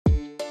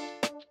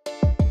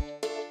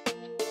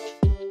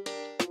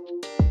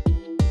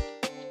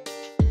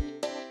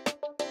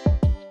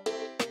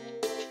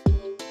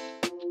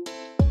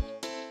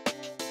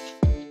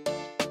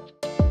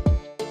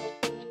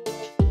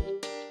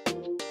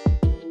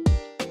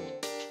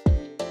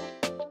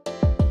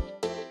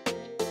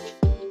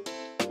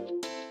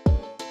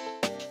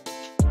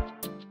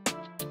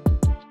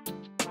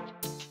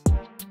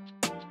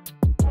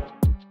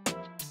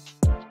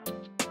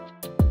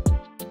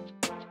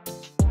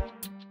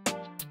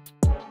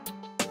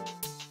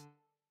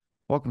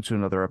Welcome to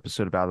another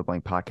episode of Out of the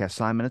Blank Podcast.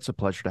 Simon, it's a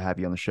pleasure to have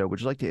you on the show. Would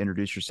you like to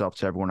introduce yourself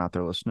to everyone out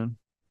there listening?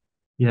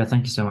 Yeah,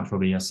 thank you so much,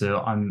 Robbie. Yeah, so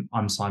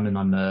I'm Simon.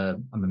 I'm a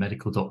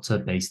medical doctor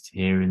based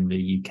here in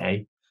the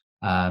UK,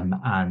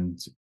 and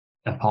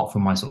apart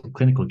from my sort of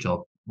clinical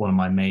job, one of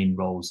my main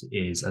roles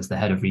is as the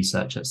head of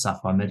research at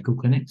Sapphire Medical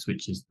Clinics,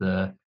 which is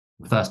the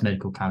first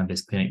medical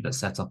cannabis clinic that's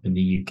set up in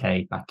the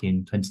UK back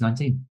in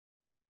 2019.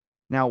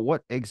 Now,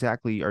 what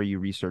exactly are you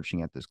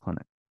researching at this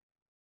clinic?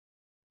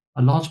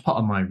 A large part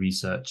of my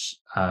research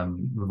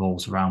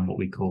revolves around what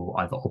we call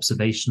either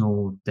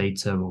observational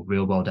data or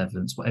real world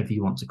evidence, whatever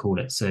you want to call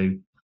it. So,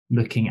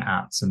 looking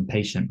at some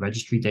patient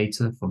registry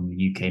data from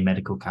the UK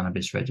Medical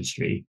Cannabis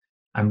Registry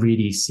and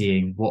really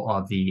seeing what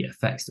are the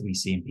effects that we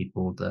see in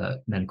people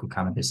that medical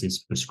cannabis is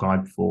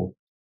prescribed for,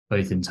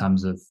 both in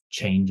terms of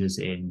changes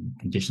in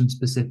condition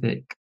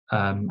specific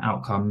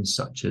outcomes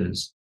such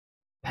as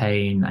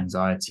pain,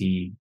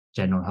 anxiety,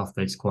 general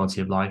health-based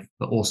quality of life,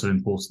 but also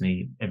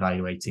importantly,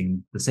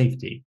 evaluating the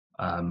safety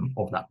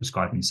of that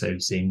prescribing. So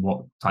seeing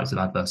what types of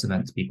adverse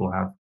events people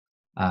have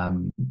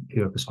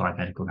who are prescribed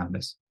medical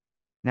cannabis.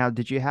 Now,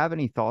 did you have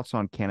any thoughts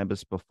on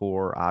cannabis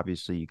before?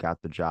 Obviously, you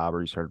got the job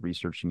or you started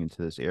researching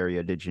into this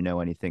area. Did you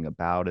know anything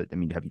about it? I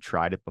mean, have you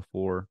tried it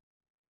before?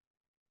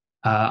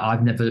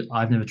 I've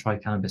never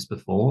tried cannabis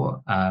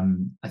before.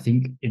 I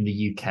think in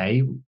the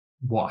UK,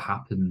 what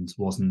happened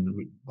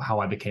wasn't how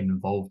I became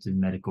involved in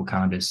medical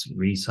cannabis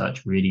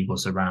research. Really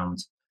was around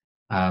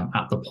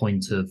at the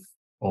point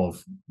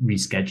of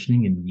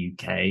rescheduling in the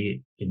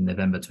UK in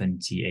November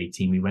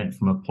 2018. We went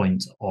from a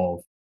point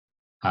of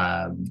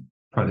um,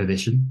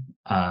 prohibition,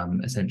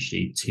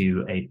 essentially,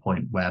 to a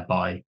point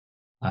whereby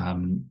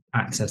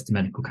access to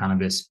medical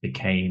cannabis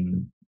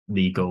became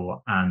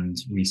legal and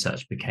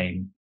research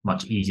became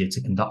much easier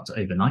to conduct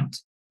overnight.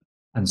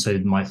 And so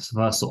my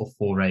first sort of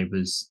foray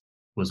was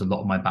a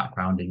lot of my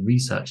background in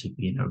research had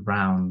been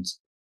around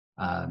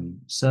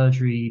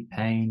surgery,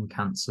 pain,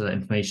 cancer,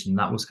 inflammation.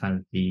 That was kind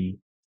of the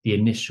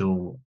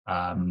initial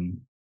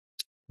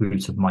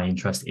root of my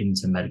interest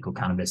into medical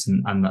cannabis,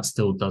 and that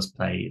still does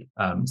play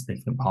a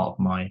significant part of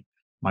my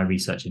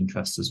research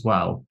interests as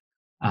well.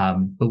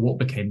 But what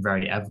became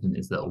very evident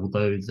is that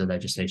although the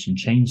legislation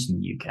changed in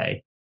the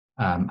UK,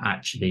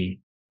 actually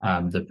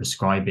the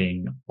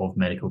prescribing of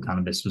medical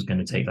cannabis was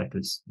going to take like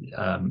this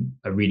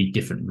a really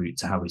different route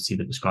to how we see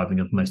the prescribing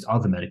of most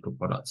other medical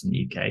products in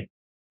the UK.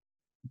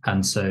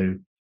 And so,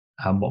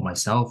 what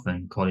myself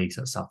and colleagues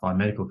at Sapphire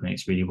Medical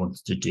Clinics really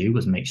wanted to do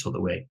was make sure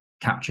that we're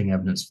capturing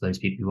evidence for those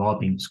people who are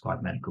being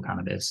prescribed medical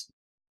cannabis,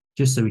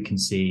 just so we can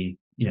see,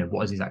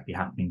 what is exactly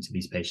happening to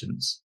these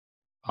patients.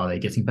 Are they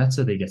getting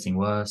better? Are they getting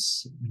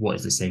worse? What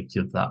is the safety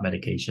of that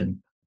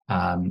medication?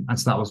 And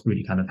so that was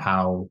really kind of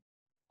how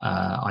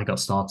I got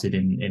started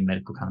in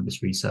medical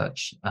cannabis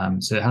research.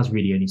 So it has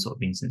really only sort of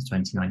been since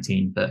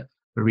 2019, but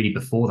really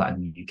before that in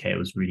the UK, it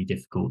was really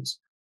difficult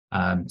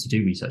to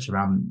do research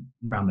around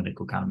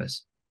medical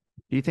cannabis.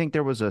 Do you think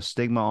there was a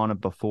stigma on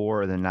it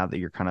before, and then now that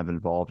you're kind of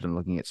involved in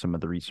looking at some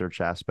of the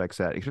research aspects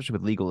that, especially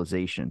with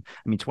legalization?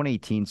 I mean,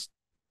 2018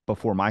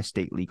 before my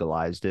state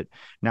legalized it.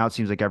 Now it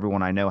seems like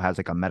everyone I know has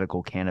like a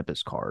medical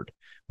cannabis card,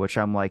 which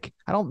I'm like,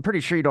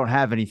 pretty sure you don't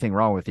have anything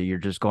wrong with you. You're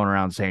just going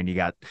around saying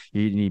you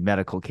need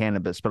medical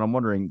cannabis. But I'm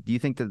wondering, do you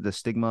think that the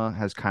stigma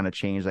has kind of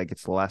changed? Like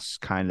it's less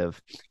kind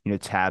of,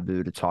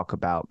 taboo to talk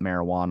about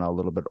marijuana a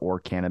little bit or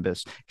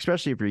cannabis,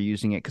 especially if you're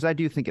using it, because I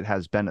do think it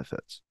has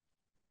benefits.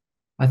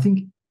 I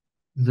think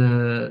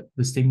the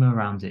stigma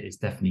around it is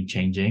definitely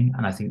changing,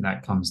 and I think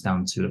that comes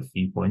down to a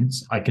few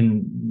points. I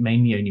can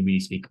mainly only really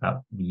speak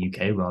about the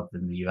UK rather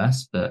than the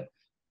US, but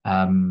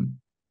um,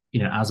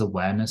 as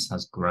awareness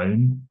has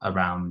grown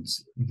around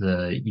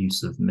the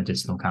use of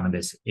medicinal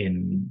cannabis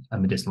in a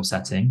medicinal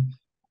setting,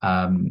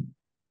 um,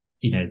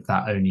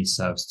 that only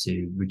serves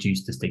to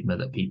reduce the stigma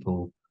that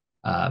people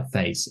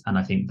face. And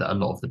I think that a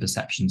lot of the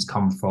perceptions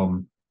come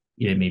from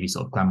maybe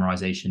sort of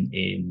glamorization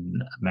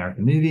in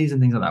American movies and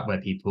things like that,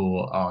 where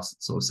people are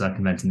sort of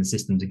circumventing the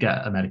system to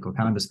get a medical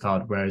cannabis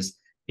card. Whereas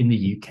in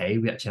the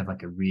UK, we actually have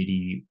like a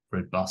really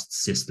robust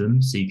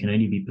system. So you can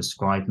only be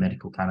prescribed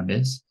medical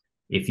cannabis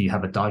if you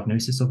have a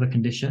diagnosis of a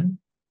condition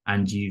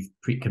and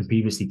can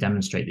previously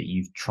demonstrate that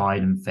you've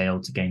tried and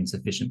failed to gain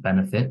sufficient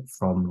benefit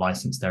from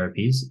licensed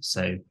therapies.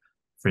 So,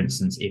 for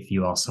instance, if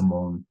you are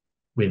someone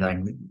with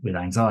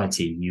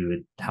anxiety, you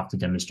would have to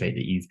demonstrate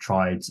that you've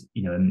tried,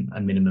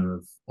 a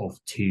minimum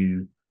of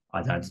two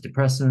either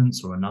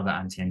antidepressants or another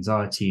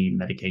anti-anxiety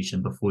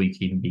medication before you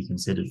can even be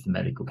considered for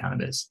medical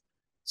cannabis.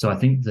 So I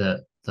think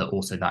that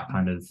also that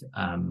kind of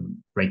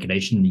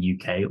regulation in the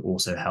UK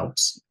also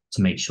helps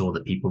to make sure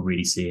that people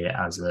really see it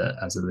as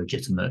a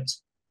legitimate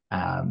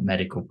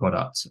medical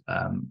product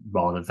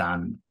rather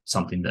than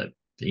something that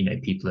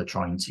people are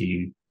trying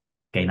to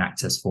gain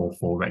access for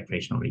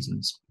recreational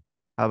reasons.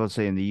 I would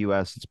say in the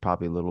US, it's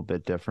probably a little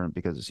bit different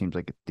because it seems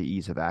like the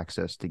ease of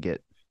access to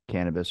get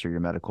cannabis or your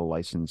medical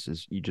license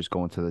is you just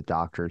go into the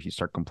doctor, you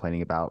start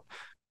complaining about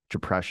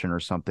depression or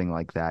something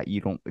like that,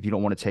 if you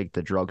don't want to take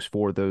the drugs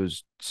for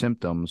those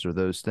symptoms or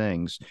those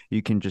things,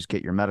 you can just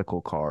get your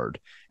medical card,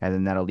 and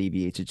then that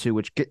alleviates it too,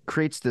 which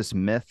creates this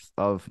myth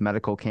of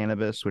medical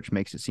cannabis, which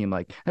makes it seem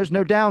like there's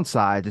no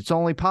downsides, it's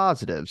only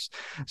positives.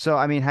 So,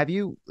 I mean,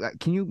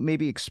 can you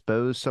maybe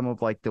expose some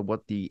of like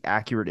what the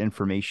accurate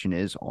information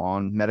is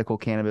on medical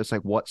cannabis,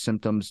 like what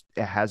symptoms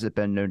has it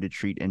been known to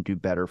treat and do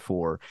better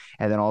for?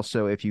 And then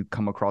also, if you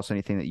come across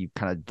anything that you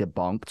kind of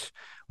debunked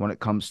when it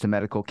comes to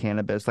medical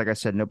cannabis. Like I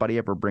said, nobody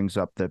ever brings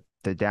up the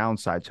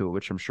downside to it,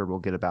 which I'm sure we'll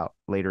get about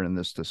later in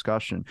this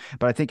discussion.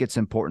 But I think it's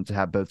important to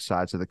have both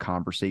sides of the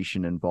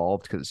conversation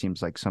involved, because it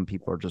seems like some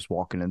people are just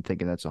walking in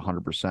thinking that's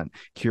 100%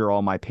 cure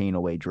all my pain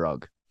away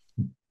drug.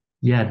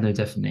 Yeah, no,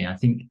 definitely. I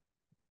think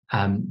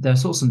there are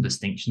sort of some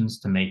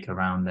distinctions to make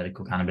around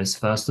medical cannabis.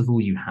 First of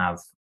all, you have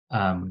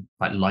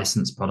like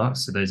licensed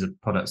products. So those are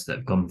products that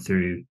have gone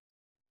through.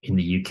 In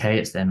the UK,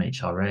 it's the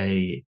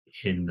MHRA.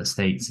 In the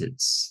States,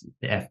 it's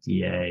the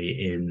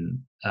FDA.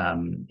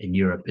 In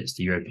Europe, it's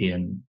the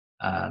European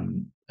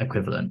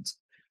equivalent.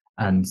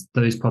 And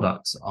those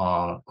products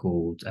are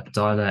called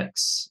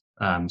Epidiolex,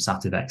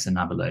 Sativex, and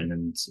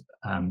Nabilone.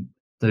 And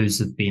those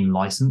have been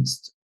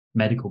licensed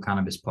medical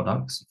cannabis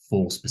products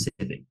for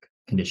specific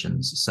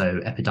conditions.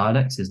 So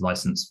Epidiolex is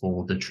licensed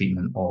for the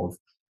treatment of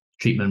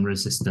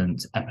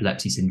treatment-resistant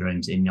epilepsy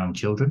syndromes in young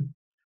children,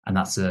 and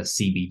that's a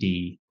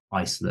CBD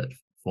isolate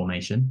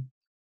formation.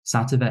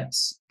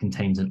 Sativex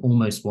contains an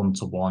almost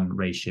one-to-one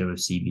ratio of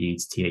CBD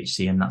to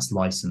THC, and that's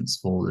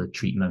licensed for the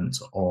treatment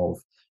of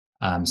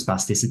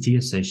spasticity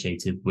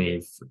associated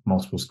with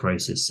multiple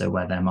sclerosis, so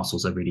where their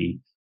muscles are really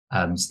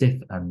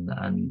stiff, and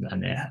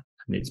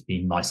it's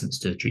been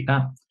licensed to treat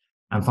that.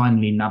 And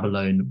finally,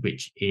 Nabilone,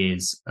 which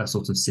is a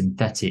sort of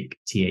synthetic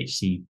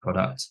THC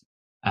product,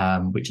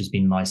 which has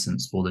been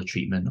licensed for the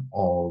treatment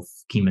of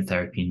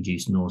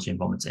chemotherapy-induced nausea and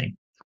vomiting.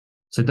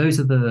 So those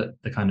are the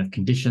kind of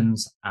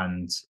conditions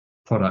and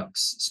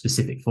products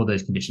specific for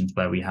those conditions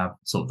where we have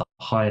sort of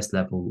the highest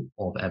level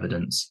of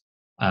evidence,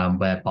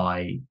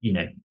 whereby, you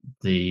know,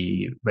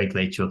 the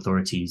regulatory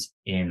authorities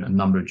in a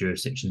number of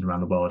jurisdictions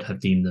around the world have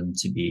deemed them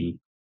to be,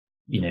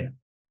 you know,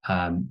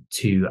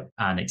 to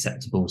an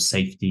acceptable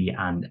safety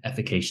and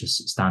efficacious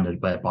standard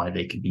whereby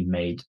they can be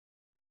made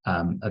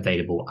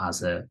available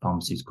as a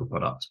pharmaceutical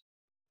product.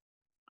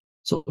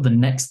 So the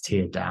next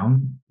tier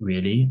down,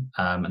 really,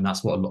 and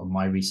that's what a lot of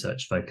my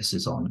research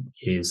focuses on,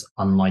 is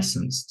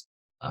unlicensed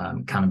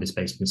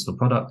cannabis-based medicinal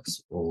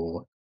products,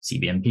 or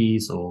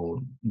CBMPs, or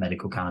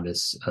medical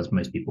cannabis, as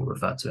most people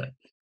refer to it.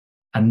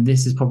 And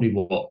this is probably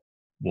what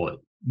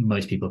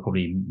most people are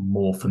probably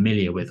more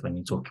familiar with when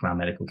you talk around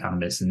medical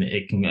cannabis, and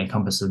it can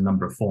encompass a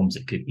number of forms.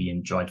 It could be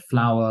in dried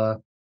flower,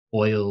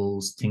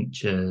 oils,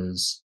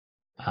 tinctures,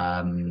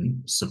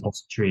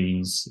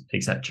 suppositories,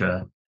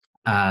 etc.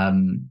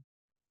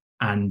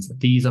 And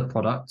these are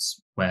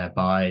products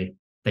whereby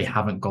they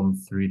haven't gone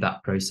through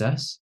that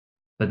process,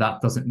 but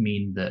that doesn't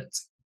mean that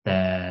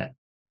there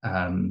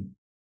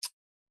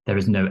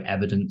is no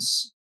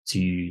evidence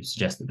to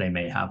suggest that they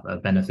may have a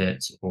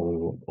benefit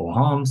or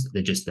harms.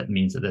 That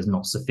means that there's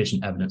not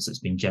sufficient evidence that's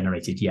been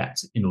generated yet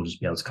in order to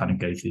be able to kind of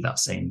go through that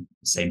same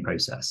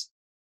process.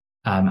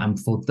 And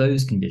for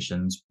those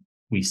conditions,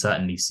 we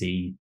certainly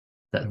see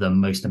that the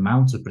most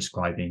amount of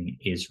prescribing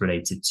is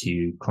related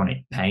to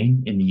chronic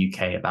pain. In the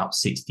UK, about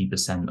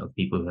 60% of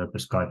people who are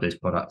prescribed those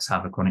products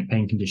have a chronic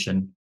pain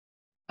condition.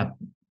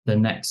 The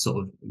next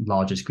sort of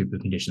largest group of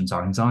conditions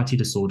are anxiety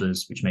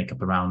disorders, which make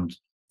up around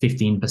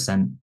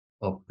 15%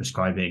 of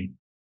prescribing.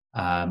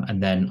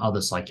 And then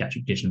other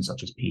psychiatric conditions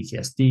such as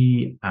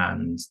PTSD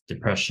and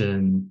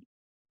depression,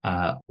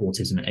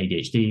 autism and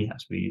ADHD,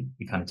 as we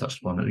kind of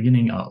touched upon at the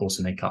beginning,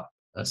 also make up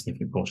a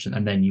significant portion.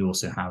 And then you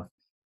also have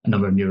a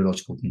number of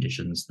neurological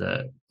conditions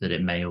that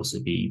it may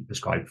also be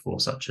prescribed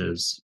for, such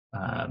as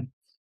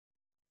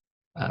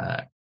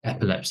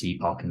epilepsy,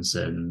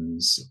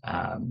 Parkinson's,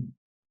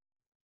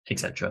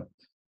 etc.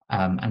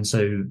 And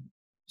so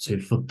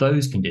for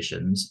those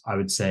conditions, I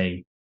would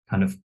say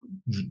kind of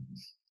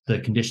the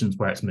conditions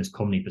where it's most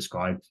commonly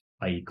prescribed,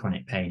 i.e.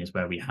 chronic pain, is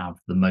where we have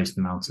the most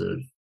amount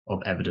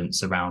of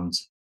evidence around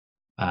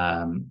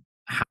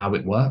how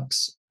it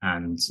works,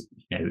 and,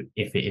 you know,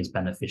 if it is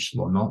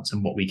beneficial or not.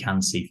 And what we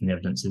can see from the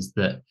evidence is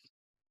that,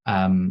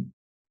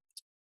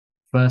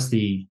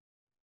 firstly,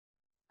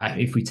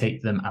 if we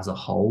take them as a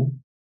whole,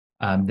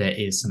 there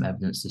is some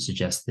evidence to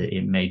suggest that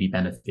it may be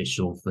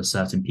beneficial for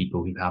certain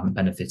people who haven't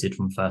benefited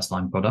from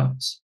first-line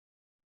products.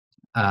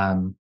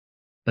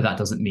 But that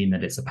doesn't mean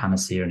that it's a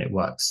panacea and it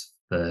works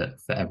for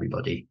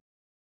everybody.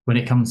 When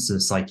it comes to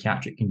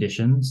psychiatric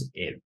conditions,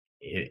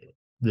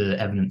 the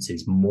evidence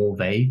is more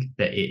vague,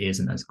 that it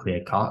isn't as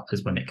clear-cut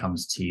as when it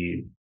comes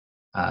to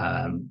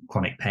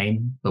chronic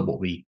pain. But what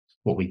we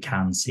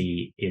can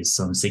see is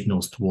some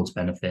signals towards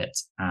benefit,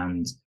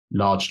 and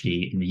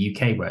largely in the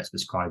UK where it's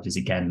prescribed is,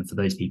 again, for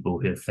those people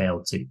who have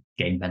failed to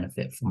gain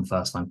benefit from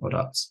first-line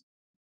products.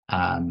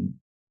 And,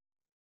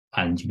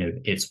 you know,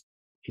 it's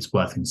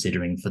worth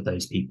considering for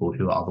those people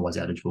who are otherwise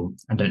eligible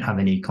and don't have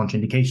any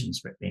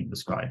contraindications for it being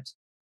prescribed.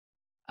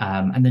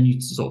 And then you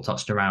sort of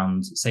touched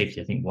around safety.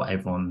 I think what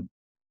everyone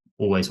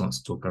always wants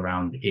to talk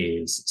around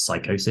is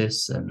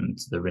psychosis and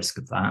the risk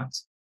of that.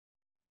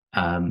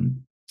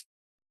 Um,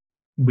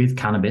 with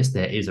cannabis,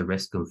 there is a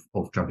risk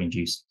of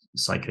drug-induced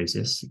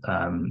psychosis.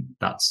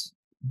 That's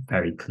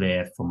very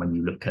clear from when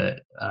you look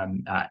at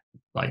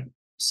like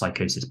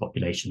psychosis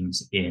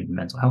populations in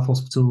mental health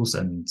hospitals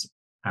and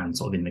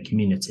sort of in the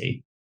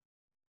community.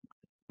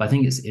 But I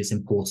think it's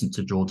important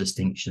to draw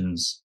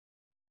distinctions.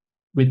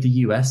 With the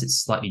US,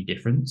 it's slightly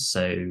different.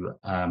 So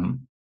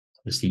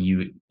obviously,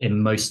 you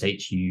in most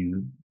states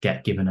you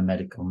get given a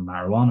medical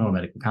marijuana or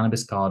medical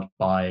cannabis card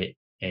by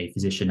a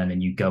physician, and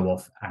then you go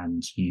off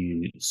and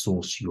you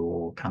source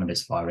your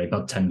cannabis via a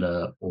bud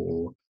tender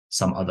or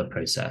some other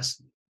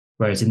process.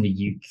 Whereas in the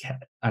UK,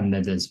 and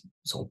then there's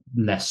sort of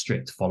less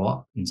strict follow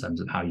up in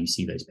terms of how you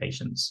see those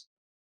patients.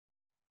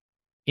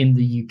 In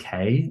the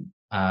UK,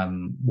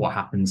 what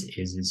happens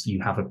is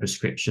you have a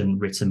prescription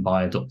written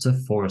by a doctor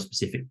for a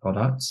specific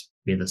product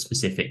with a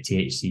specific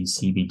THC,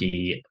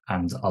 CBD,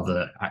 and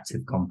other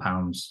active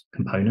compounds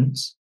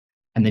components.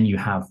 And then you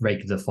have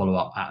regular follow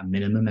up at a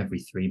minimum every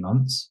 3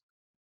 months.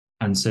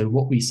 And so,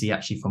 what we see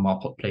actually from our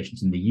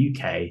populations in the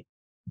UK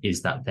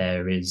is that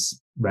there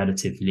is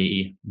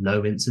relatively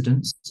low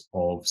incidence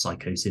of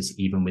psychosis,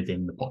 even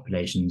within the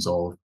populations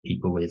of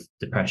people with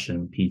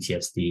depression,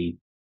 PTSD,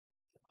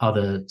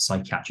 other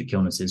psychiatric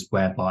illnesses,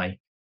 whereby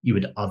you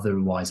would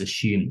otherwise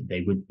assume that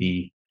they would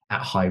be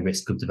at high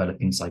risk of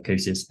developing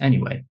psychosis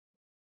anyway.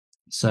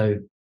 So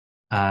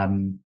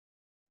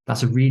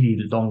that's a really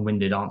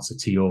long-winded answer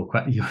to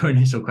your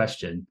initial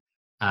question.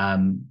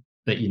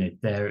 But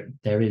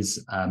there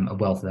is a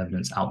wealth of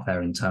evidence out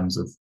there in terms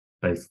of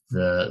both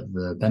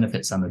the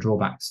benefits and the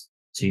drawbacks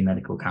to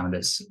medical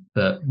cannabis.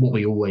 But what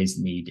we always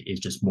need is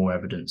just more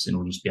evidence in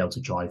order to be able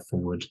to drive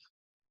forward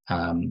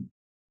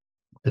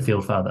the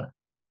field further.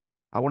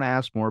 I want to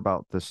ask more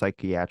about the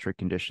psychiatric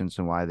conditions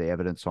and why the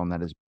evidence on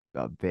that is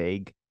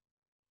vague,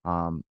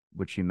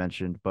 which you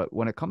mentioned. But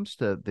when it comes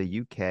to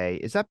the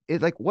UK, is that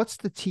it, like what's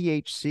the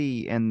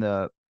THC and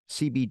the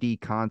CBD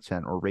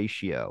content or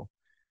ratio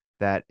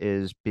that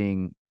is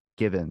being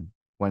given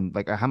when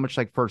like how much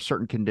like for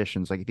certain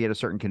conditions, like if you had a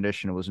certain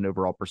condition, it was an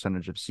overall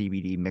percentage of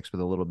CBD mixed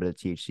with a little bit of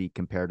THC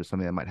compared to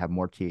something that might have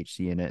more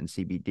THC in it and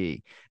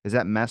CBD. Does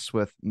that mess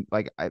with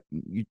like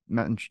you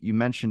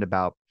mentioned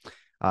about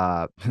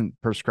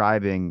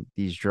prescribing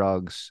these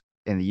drugs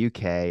in the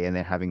UK and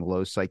then having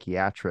low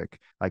psychiatric,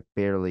 like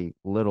barely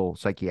little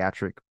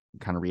psychiatric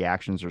kind of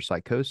reactions or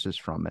psychosis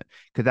from it.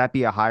 Could that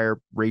be a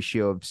higher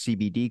ratio of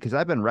CBD? Because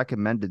I've been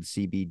recommended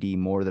CBD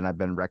more than I've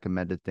been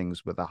recommended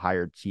things with a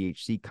higher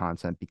THC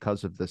content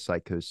because of the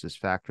psychosis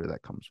factor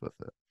that comes with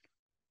it.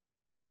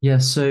 Yeah,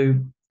 so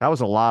That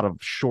was a lot of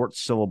short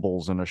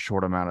syllables in a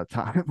short amount of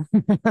time.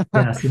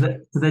 yeah, so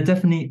they're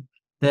definitely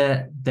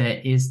there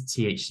is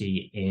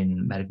THC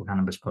in medical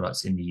cannabis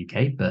products in the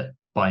UK, but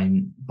by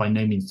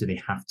no means do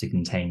they have to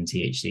contain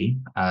THC.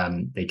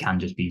 They can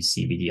just be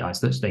CBD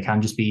isolates. They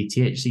can just be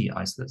THC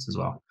isolates as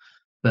well.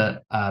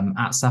 But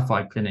at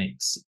Sapphire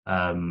Clinics,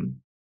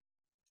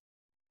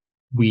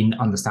 we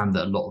understand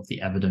that a lot of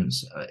the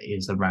evidence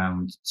is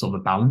around sort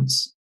of a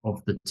balance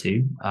of the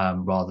two,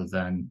 rather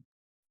than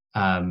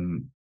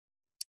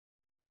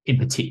in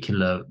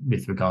particular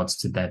with regards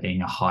to there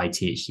being a high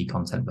THC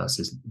content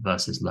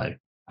versus low.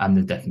 And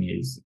there definitely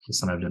is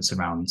some evidence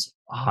around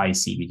high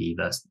CBD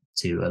versus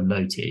to a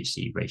low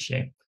THC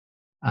ratio.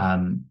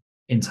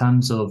 In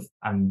terms of,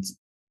 and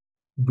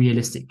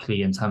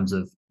realistically, in terms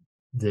of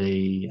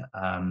the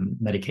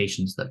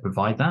medications that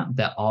provide that,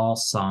 there are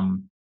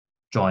some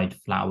dried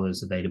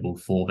flowers available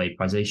for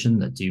vaporization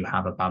that do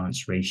have a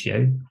balanced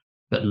ratio,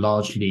 but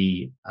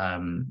largely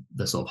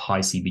the sort of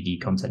high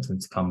CBD content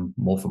tends to come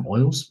more from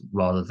oils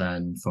rather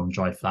than from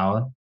dried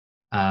flower.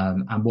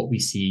 And what we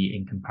see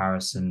in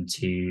comparison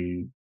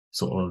to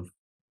sort of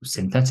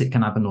synthetic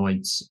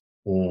cannabinoids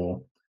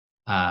or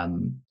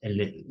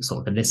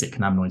sort of illicit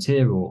cannabinoids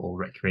here or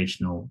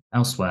recreational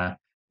elsewhere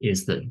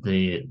is that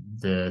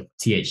the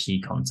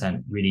THC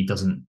content really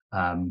doesn't,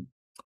 for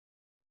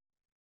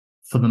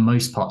the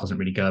most part, doesn't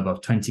really go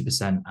above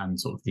 20%, and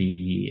sort of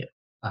the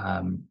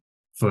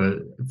for a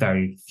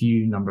very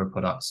few number of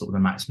products, sort of the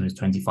maximum is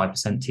 25%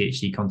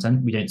 THC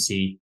content. We don't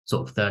see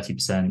sort of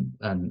 30%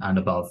 and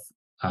above,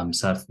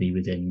 certainly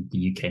within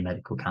the UK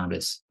medical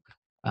cannabis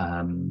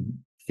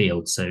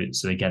field. So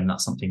again,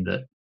 that's something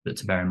that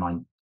to bear in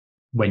mind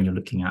when you're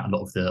looking at a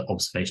lot of the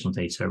observational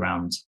data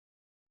around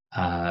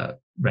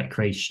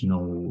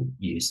recreational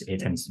use. It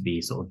tends to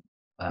be sort of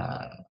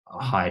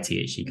higher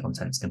THC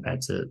contents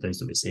compared to those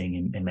that we're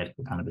seeing in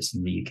medical cannabis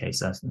in the UK,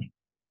 certainly.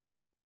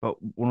 But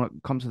when it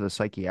comes to the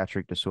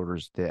psychiatric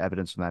disorders, the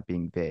evidence on that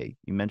being vague,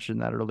 you mentioned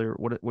that earlier.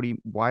 What do you,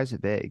 why is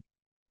it vague?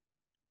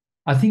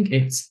 I think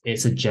it's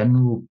a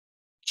general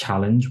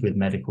challenge with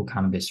medical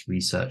cannabis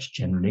research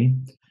generally.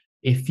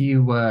 If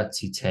you were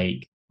to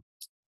take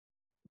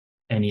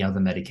any other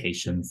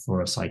medication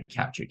for a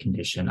psychiatric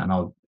condition, and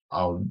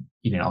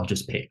I'll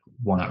just pick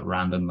one at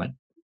random, like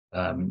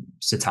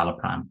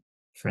citalopram,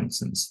 for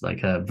instance,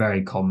 like a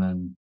very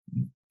common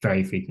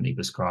very frequently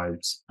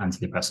prescribed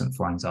antidepressant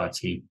for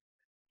anxiety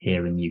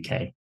here in the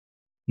UK.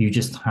 You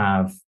just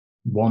have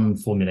one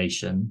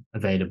formulation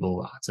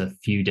available at a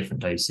few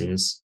different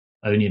doses,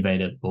 only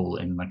available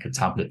in like a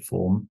tablet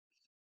form,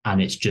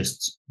 and it's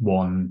just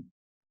one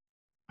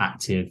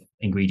active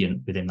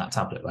ingredient within that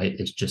tablet, right?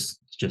 It's just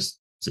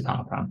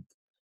citalopram.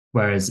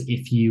 Whereas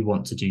if you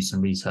want to do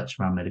some research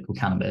around medical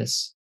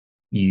cannabis,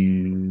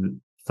 you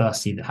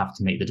firstly have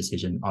to make the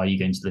decision, are you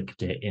going to look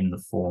at it in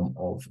the form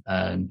of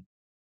an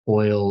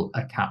oil,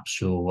 a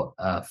capsule,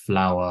 a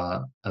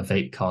flower, a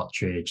vape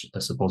cartridge,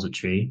 a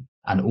suppository,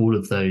 and all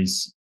of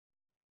those,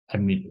 I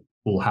mean,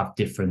 all have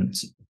different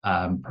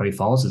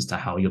profiles as to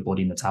how your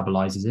body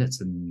metabolizes it,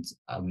 and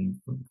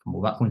from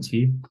all that point of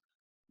view.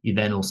 You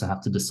then also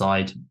have to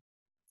decide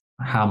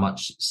how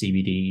much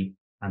CBD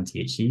and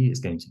THC is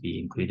going to be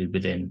included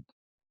within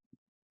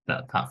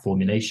that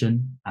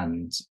formulation.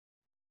 And,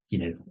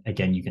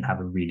 again, you can have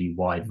a really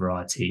wide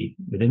variety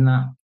within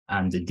that.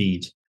 And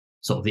indeed,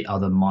 sort of the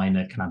other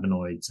minor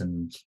cannabinoids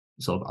and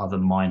sort of other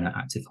minor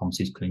active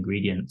pharmaceutical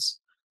ingredients,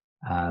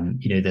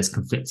 there's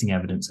conflicting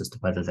evidence as to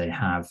whether they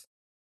have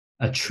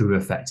a true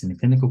effect in the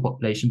clinical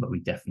population, but we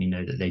definitely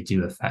know that they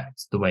do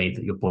affect the way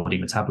that your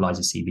body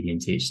metabolizes CBD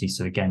and THC.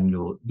 So again,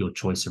 your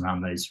choice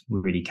around those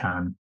really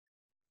can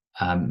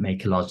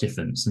make a large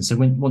difference. And so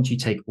once you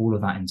take all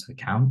of that into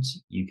account,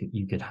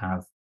 you could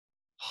have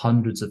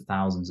hundreds of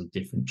thousands of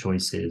different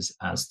choices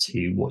as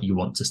to what you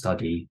want to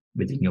study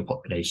within your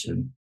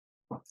population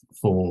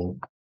for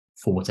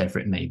whatever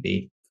it may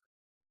be.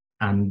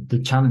 And the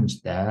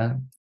challenge there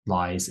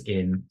lies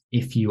in,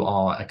 if you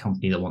are a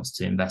company that wants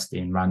to invest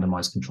in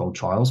randomized controlled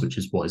trials, which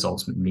is what is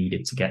ultimately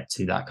needed to get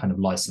to that kind of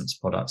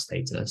licensed product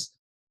status,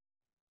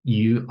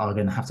 you are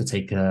going to have to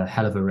take a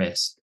hell of a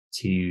risk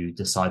to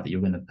decide that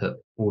you're going to put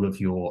all of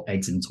your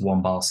eggs into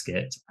one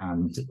basket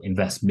and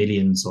invest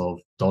millions of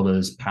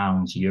dollars,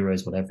 pounds,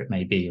 euros, whatever it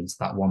may be, into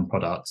that one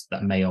product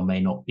that may or may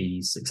not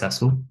be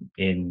successful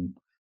in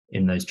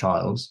those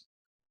trials.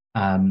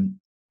 And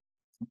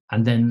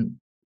then,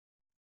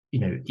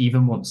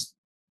 even once,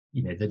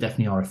 there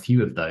definitely are a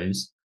few of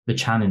those, the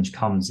challenge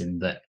comes in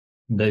that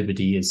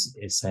nobody is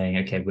saying,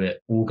 okay, we're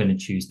all going to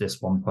choose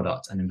this one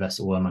product and invest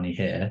all our money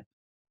here.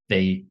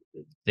 They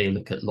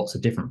look at lots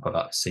of different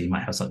products. So you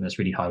might have something that's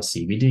really high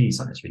CBD,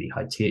 something that's really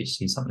high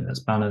THC, something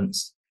that's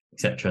balanced,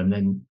 etc. And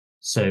then,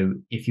 so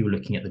if you were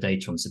looking at the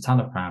data on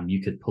citalopram,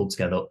 you could pull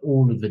together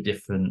all of the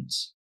different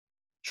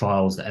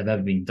trials that have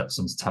ever been done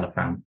on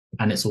citalopram,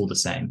 and it's all the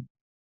same.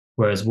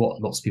 Whereas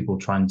what lots of people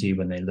try and do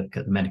when they look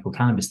at the medical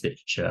cannabis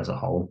literature as a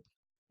whole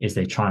is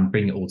they try and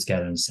bring it all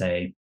together and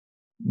say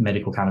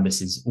medical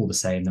cannabis is all the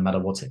same no matter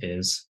what it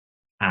is,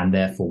 and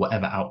therefore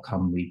whatever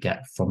outcome we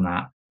get from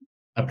that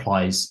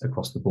applies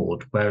across the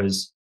board.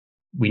 Whereas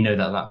we know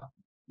that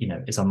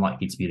is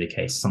unlikely to be the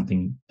case.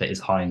 Something that is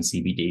high in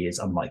CBD is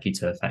unlikely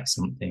to affect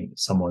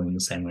someone in the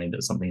same way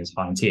that something is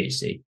high in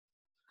THC.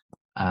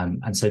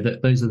 And so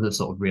those are the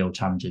sort of real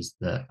challenges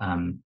that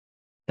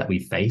we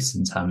face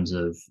in terms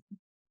of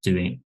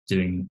doing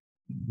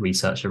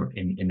research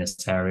in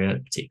this area,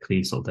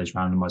 particularly sort of those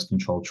randomized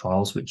controlled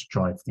trials, which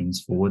drive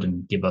things forward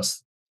and give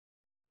us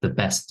the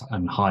best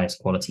and highest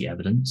quality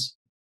evidence.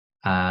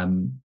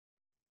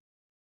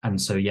 And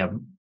so,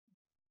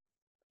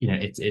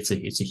 it's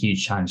a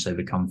huge challenge to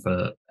overcome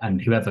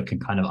and whoever can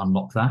kind of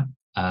unlock that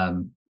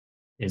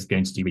is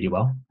going to do really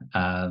well.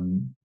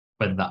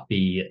 Whether that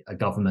be a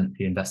government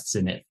who invests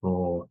in it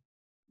for,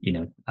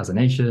 as a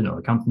nation, or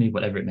a company,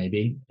 whatever it may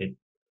be,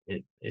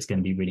 it's going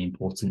to be really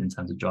important in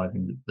terms of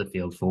driving the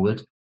field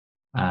forward.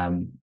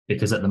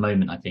 Because at the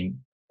moment, I think,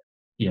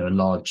 a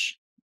large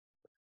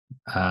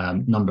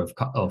number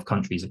of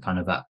countries are kind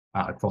of at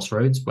a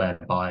crossroads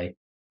whereby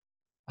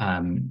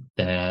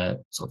they're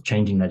sort of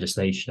changing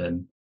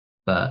legislation,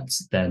 but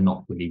they're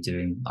not really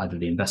doing either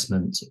the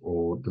investment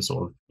or the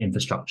sort of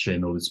infrastructure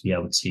in order to be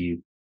able to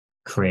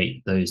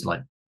create those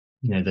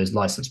those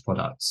licensed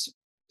products.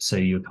 So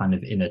you're kind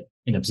of in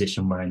a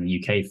position where in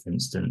the UK, for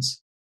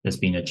instance, there's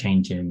been a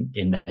change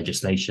in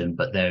legislation,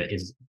 but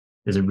there's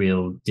a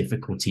real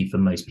difficulty for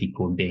most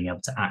people in being able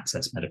to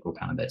access medical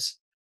cannabis.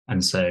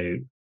 And so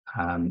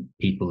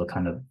people are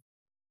kind of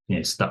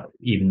stuck,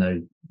 even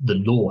though the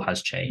law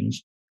has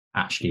changed,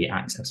 actually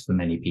access for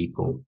many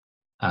people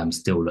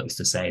still looks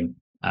the same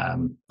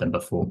than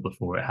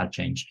before it had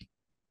changed.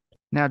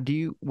 Now,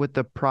 with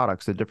the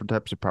products, the different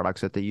types of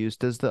products that they use,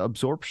 does the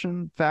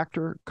absorption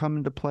factor come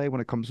into play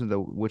when it comes to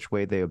which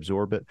way they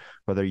absorb it?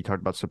 Whether you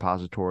talk about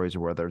suppositories or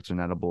whether it's an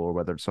edible or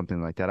whether it's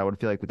something like that, I would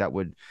feel like that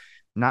would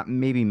not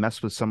maybe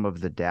mess with some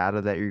of the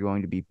data that you're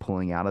going to be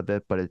pulling out of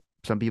it, but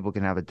some people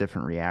can have a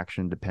different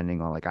reaction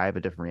depending on, like, I have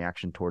a different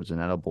reaction towards an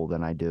edible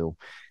than I do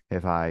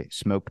if I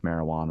smoked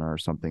marijuana or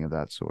something of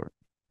that sort.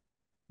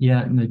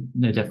 Yeah,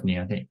 no, definitely.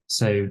 I think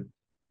so.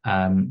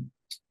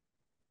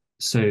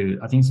 So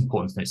I think it's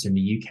important to note, so in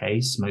the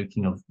UK,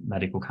 smoking of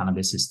medical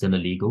cannabis is still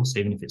illegal. So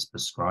even if it's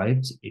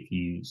prescribed, if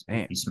you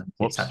smoke,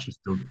 it's actually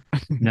still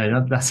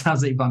no, that's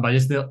absolutely fine. But I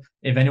just feel,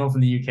 if anyone from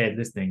the UK is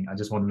listening, I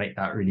just want to make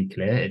that really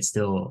clear. It's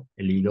still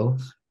illegal.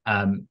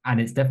 And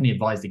it's definitely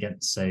advised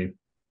against. So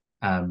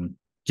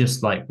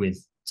just like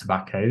with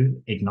tobacco,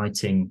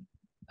 igniting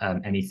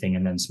anything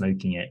and then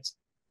smoking it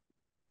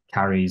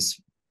carries,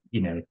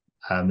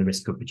 the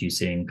risk of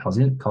producing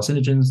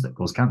carcinogens that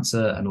cause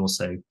cancer, and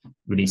also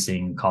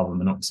releasing carbon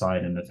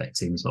monoxide and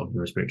affecting sort of the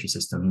respiratory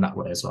system in that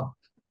way as well.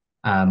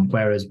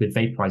 Whereas with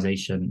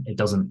vaporization, it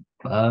doesn't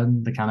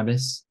burn the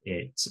cannabis;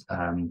 it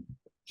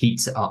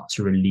heats it up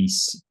to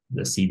release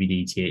the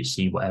CBD,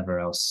 THC, whatever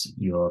else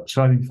you're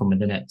prescribing from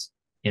within it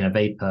in a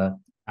vapor,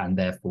 and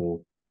therefore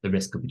the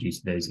risk of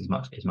producing those is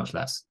much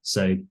less.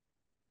 So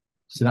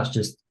that's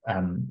just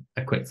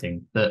a quick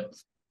thing. But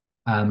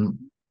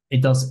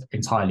it does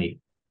entirely,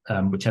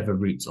 whichever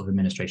route of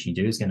administration you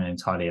do is going to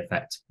entirely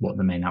affect what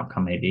the main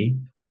outcome may be.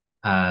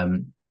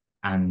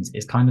 And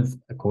it's kind of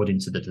according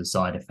to the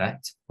desired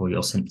effect for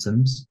your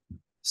symptoms.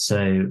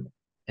 So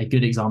a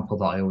good example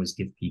that I always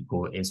give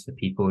people is for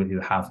people who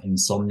have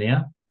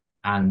insomnia.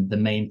 And the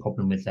main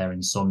problem with their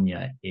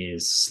insomnia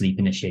is sleep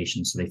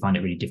initiation. So they find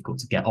it really difficult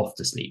to get off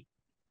to sleep.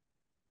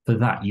 For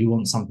that, you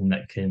want something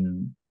that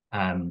can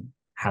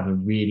have a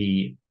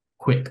really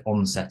quick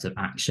onset of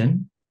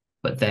action,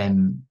 but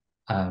then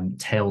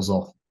tails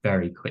off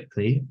very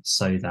quickly,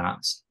 so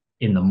that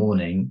in the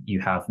morning you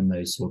have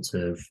no sort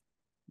of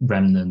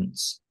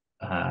remnants,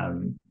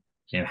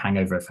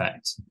 hangover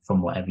effect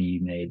from whatever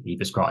you may be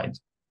prescribed.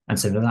 And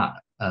so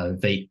that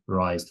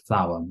vaporized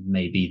flower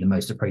may be the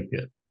most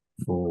appropriate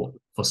for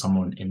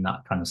someone in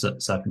that kind of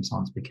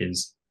circumstance,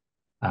 because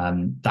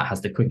that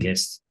has the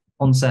quickest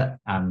onset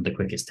and the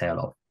quickest tail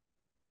off.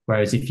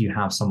 Whereas if you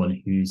have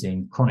someone who's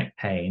in chronic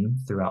pain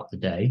throughout the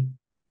day,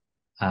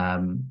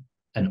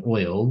 an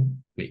oil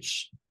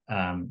which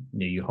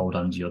you hold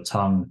under your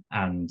tongue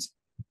and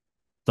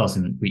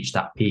doesn't reach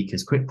that peak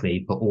as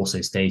quickly, but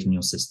also stays in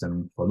your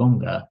system for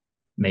longer,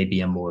 may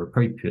be a more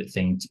appropriate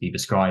thing to be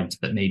prescribed.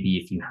 But maybe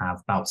if you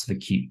have bouts of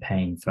acute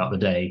pain throughout the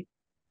day,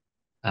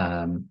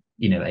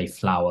 a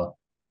flower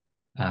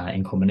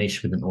in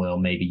combination with an oil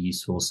may be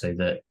useful, so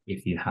that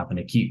if you have an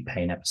acute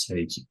pain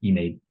episode, you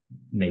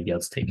may be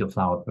able to take your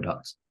flower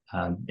product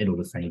in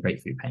order for any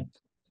breakthrough pain.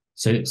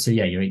 So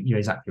yeah, you're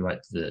exactly right.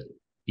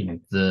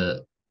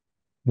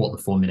 What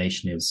the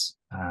formulation is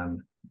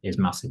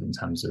massive in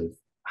terms of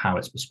how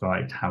it's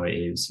prescribed, how it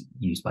is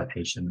used by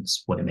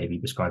patients, what it may be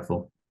prescribed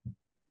for.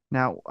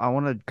 Now, I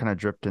want to kind of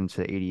drift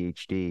into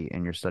ADHD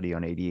and your study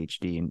on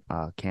ADHD and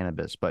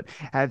cannabis, but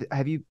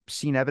have you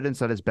seen evidence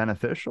that is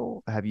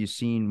beneficial? Have you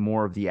seen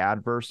more of the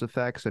adverse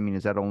effects? I mean,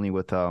 is that only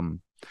with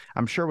I'm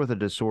sure with a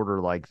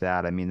disorder like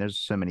that, I mean, there's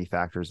so many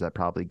factors that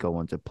probably go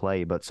into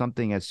play, but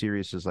something as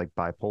serious as like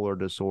bipolar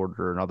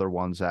disorder and other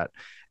ones that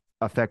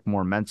affect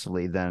more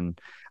mentally than,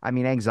 I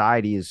mean,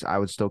 anxiety is, I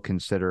would still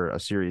consider a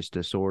serious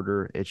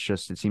disorder. It's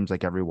just, it seems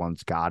like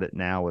everyone's got it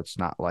now. It's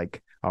not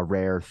like a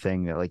rare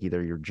thing that like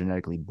either you're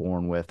genetically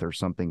born with or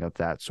something of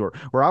that sort.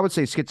 Where I would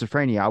say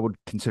schizophrenia, I would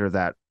consider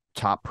that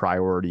top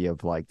priority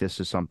of like, this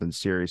is something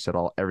serious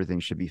that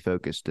everything should be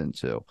focused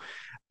into.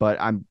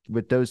 But I'm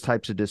with those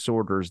types of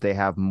disorders, they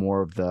have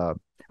more of the,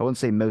 I wouldn't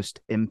say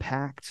most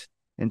impact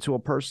into a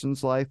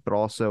person's life, but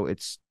also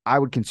I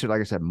would consider,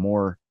 like I said,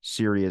 more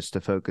serious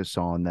to focus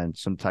on than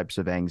some types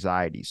of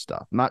anxiety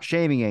stuff. I'm not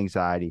shaming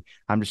anxiety.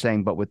 I'm just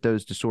saying, but with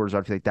those disorders,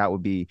 I feel like that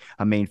would be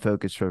a main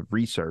focus for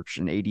research,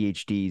 and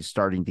ADHD is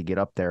starting to get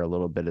up there a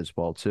little bit as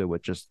well, too,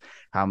 with just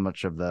how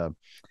much of the,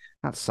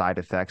 not side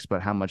effects,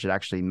 but how much it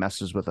actually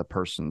messes with a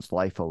person's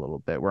life a little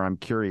bit, where I'm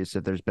curious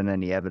if there's been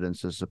any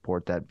evidence to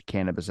support that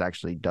cannabis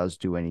actually does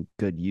do any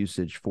good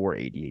usage for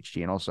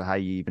ADHD, and also how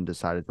you even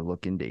decided to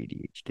look into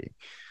ADHD.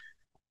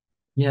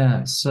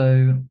 Yeah,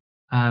 so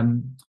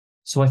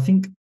I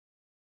think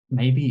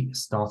maybe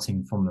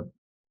starting from the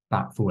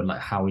back forward,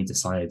 like how we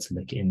decided to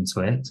look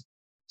into it.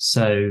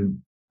 So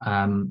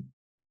the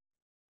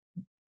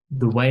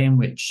way in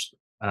which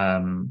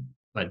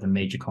like the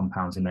major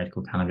compounds in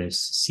medical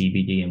cannabis,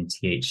 CBD and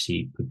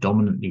THC,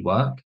 predominantly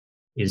work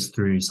is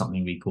through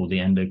something we call the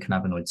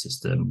endocannabinoid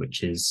system,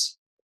 which is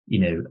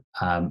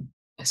a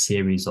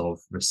series of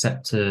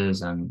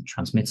receptors and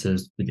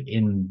transmitters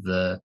within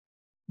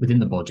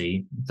the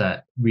body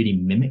that really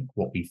mimic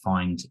what we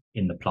find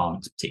in the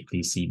plant,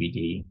 particularly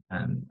CBD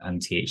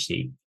and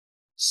THC.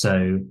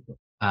 So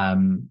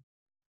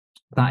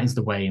that is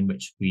the way in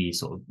which we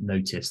sort of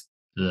notice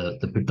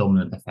the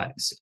predominant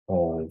effects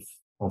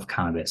of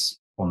cannabis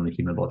on the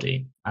human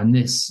body. And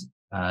this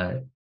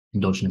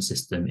endogenous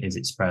system is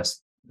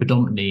expressed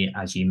predominantly,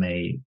 as you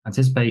may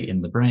anticipate,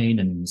 in the brain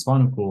and in the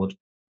spinal cord,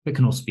 but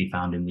can also be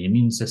found in the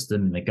immune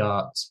system, in the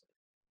gut.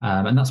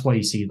 And that's why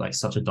you see like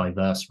such a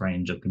diverse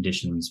range of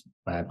conditions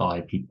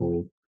whereby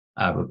people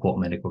report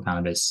medical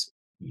cannabis,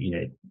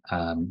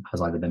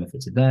 has either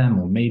benefited them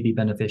or may be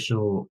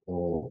beneficial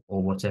or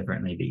whatever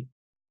it may be.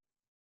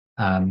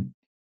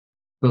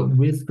 But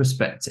with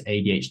respect to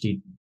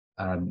ADHD,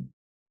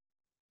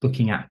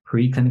 looking at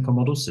preclinical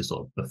models, so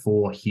sort of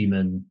before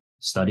human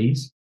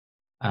studies,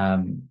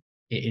 it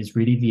is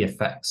really the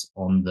effects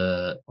on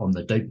the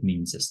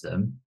dopamine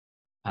system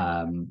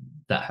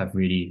that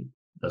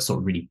sort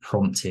of really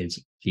prompted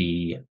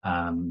the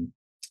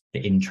the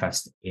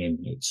interest in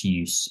its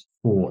use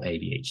for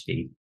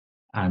ADHD.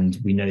 And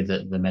we know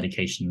that the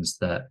medications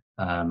that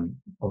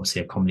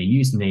obviously are commonly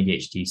used in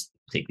ADHD,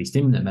 particularly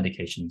stimulant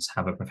medications,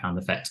 have a profound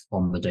effect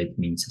on the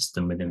dopamine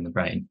system within the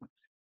brain.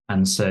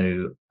 And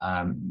so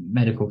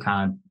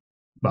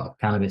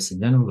cannabis in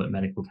general, but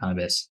medical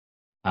cannabis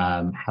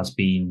has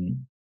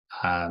been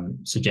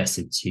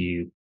suggested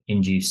to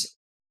induce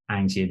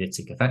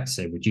anxiolytic effects,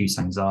 so reduce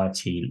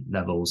anxiety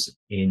levels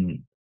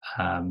in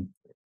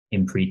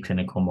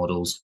preclinical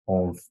models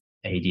of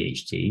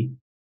ADHD,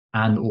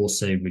 and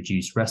also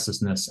reduce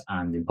restlessness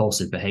and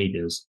impulsive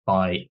behaviors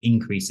by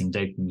increasing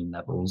dopamine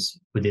levels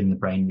within the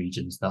brain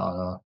regions that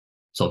are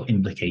sort of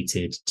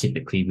implicated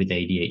typically with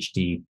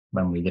ADHD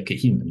when we look at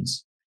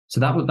humans. So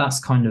that's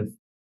kind of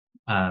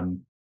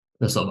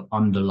the sort of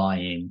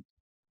underlying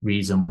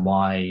reason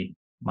why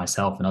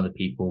myself and other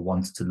people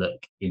wanted to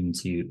look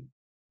into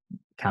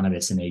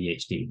cannabis and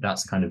ADHD.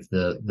 That's kind of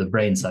the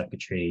brain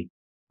circuitry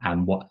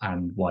and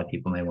why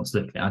people may want to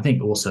look at it. I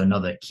think also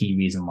another key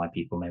reason why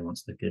people may want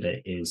to look at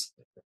it is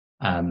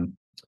current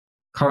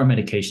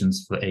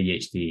medications for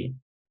ADHD,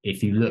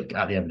 if you look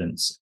at the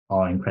evidence,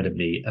 are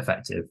incredibly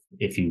effective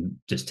if you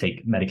just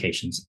take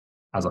medications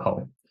as a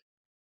whole.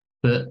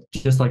 But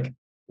just like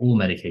all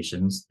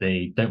medications,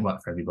 they don't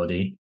work for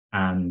everybody.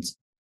 And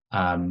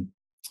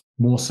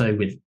more so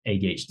with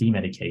ADHD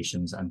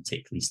medications and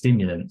particularly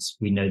stimulants,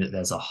 we know that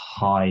there's a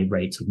high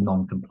rate of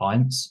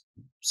non-compliance.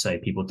 So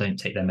people don't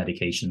take their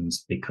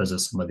medications because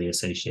of some of the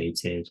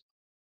associated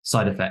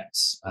side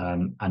effects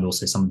and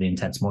also some of the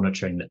intense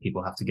monitoring that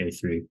people have to go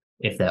through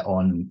if they're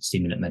on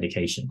stimulant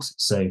medications.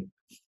 So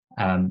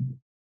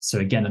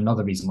again,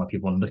 another reason why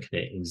people want to look at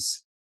it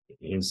is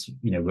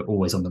we're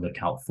always on the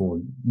lookout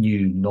for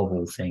new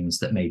novel things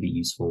that may be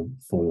useful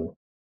for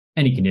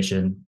any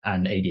condition,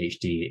 and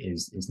ADHD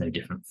is no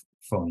different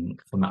from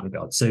that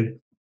regard. So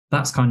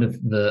that's kind of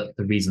the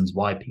reasons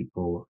why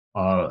people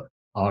are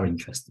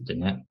interested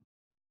in it.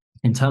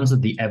 In terms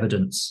of the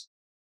evidence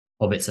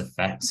of its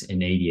effects in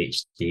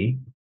ADHD,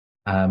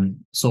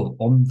 so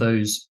on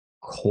those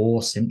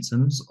core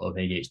symptoms of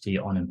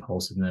ADHD, on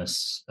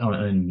impulsiveness,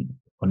 on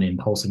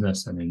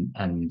impulsiveness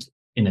and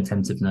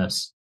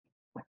inattentiveness,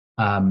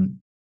 the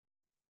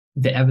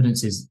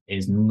evidence is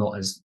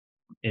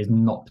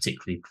not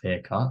particularly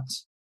clear cut.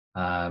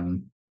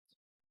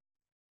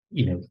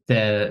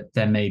 There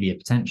may be a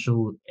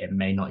potential, it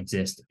may not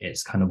exist.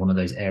 It's kind of one of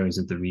those areas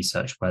of the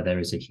research where there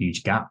is a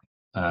huge gap,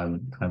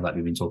 kind of like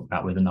we've been talking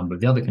about with a number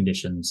of the other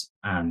conditions.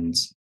 And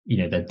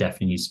there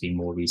definitely needs to be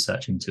more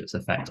research into its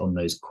effect on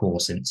those core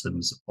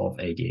symptoms of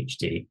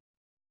ADHD.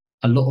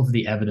 A lot of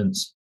the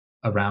evidence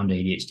around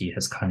ADHD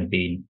has kind of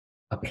been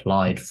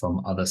applied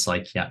from other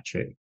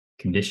psychiatric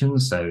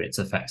conditions. So its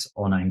effects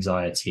on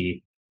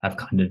anxiety have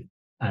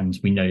and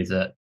we know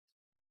that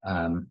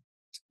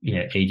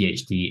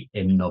ADHD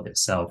in and of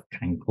itself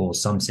can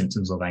cause some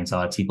symptoms of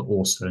anxiety, but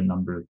also a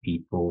number of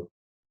people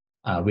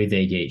with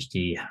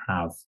ADHD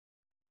have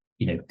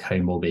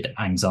comorbid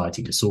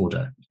anxiety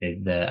disorder.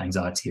 Their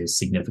anxiety is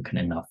significant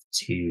enough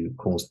to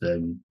cause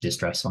them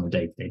distress on a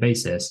day-to-day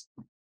basis,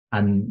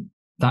 and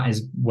that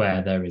is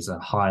where there is a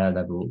higher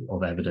level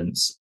of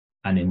evidence,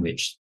 and in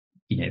which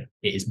it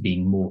is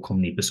being more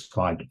commonly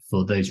prescribed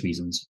for those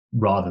reasons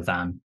rather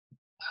than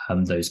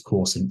those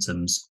core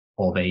symptoms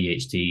of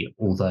ADHD.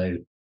 Although,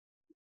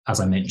 as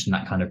I mentioned,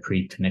 that kind of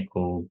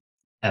preclinical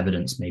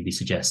evidence maybe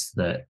suggests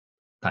that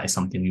is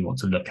something we want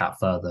to look at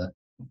further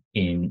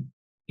in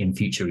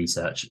future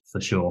research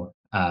for sure.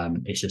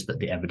 It's just that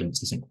the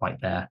evidence isn't quite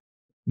there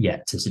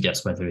yet to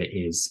suggest whether it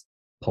is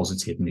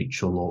positive,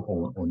 neutral,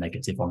 or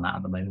negative on that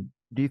at the moment.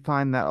 Do you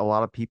find that a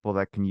lot of people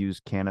that can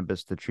use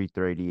cannabis to treat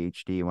their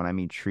ADHD, when I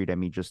mean treat, I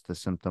mean just the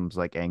symptoms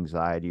like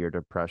anxiety or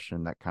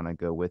depression that kind of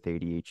go with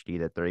ADHD,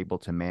 that they're able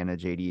to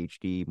manage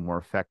ADHD more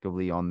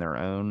effectively on their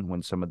own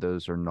when some of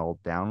those are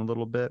nulled down a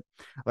little bit?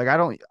 Like I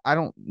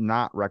don't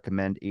not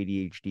recommend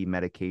ADHD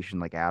medication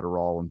like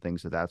Adderall and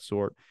things of that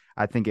sort.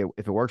 I think if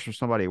it works for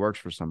somebody, it works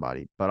for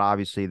somebody. But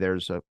obviously,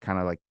 there's a kind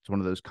of like it's one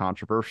of those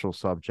controversial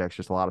subjects.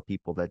 Just a lot of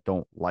people that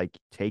don't like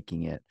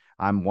taking it.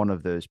 I'm one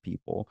of those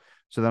people.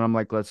 So then I'm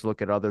like, let's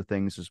look at other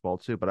things as well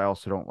too. But I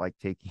also don't like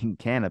taking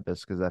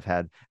cannabis because I've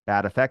had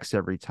bad effects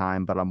every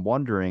time. But I'm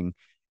wondering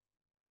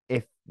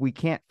if we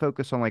can't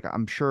focus on, like,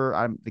 I'm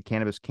sure the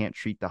cannabis can't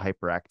treat the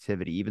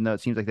hyperactivity, even though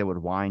it seems like they would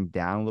wind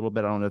down a little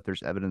bit. I don't know if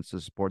there's evidence to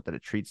support that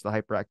it treats the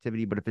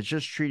hyperactivity, but if it's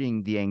just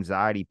treating the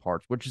anxiety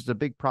parts, which is a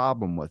big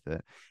problem with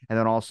it, and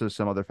then also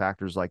some other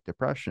factors like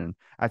depression,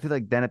 I feel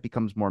like then it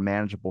becomes more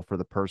manageable for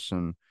the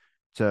person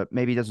to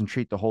maybe it doesn't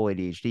treat the whole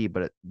ADHD,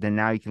 but then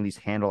now you can at least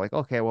handle like,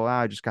 okay, well, now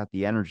I just got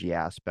the energy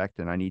aspect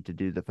and I need to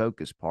do the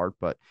focus part,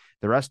 but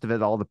the rest of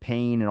it, all the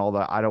pain and all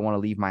the, I don't want to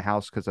leave my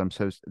house because I'm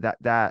so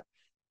that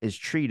is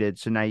treated.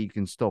 So now you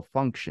can still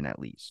function at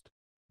least.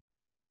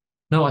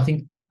 No, I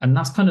think, and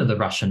that's kind of the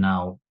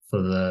rationale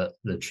for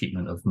the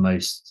treatment of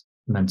most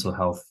mental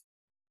health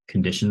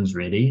conditions,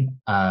 really.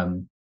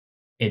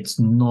 It's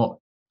not,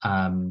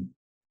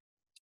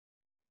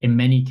 in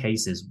many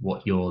cases,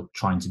 what you're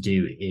trying to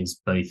do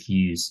is both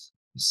use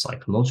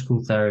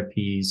psychological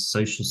therapies,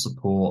 social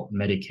support,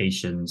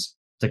 medications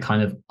to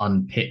kind of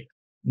unpick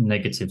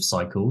negative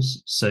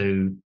cycles.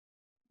 So,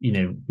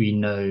 we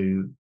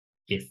know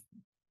if,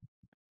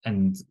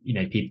 and,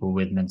 people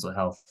with mental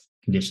health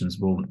conditions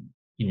will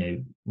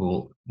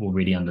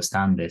really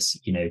understand this.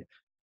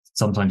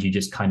 Sometimes you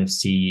just kind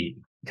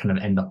of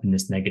end up in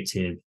this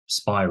negative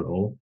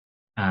spiral,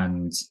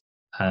 and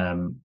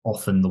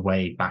often the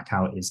way back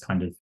out is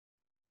kind of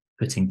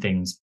putting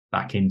things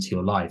back into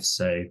your life.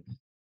 So,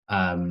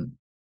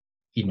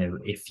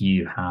 if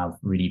you have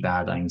really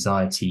bad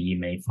anxiety, you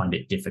may find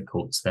it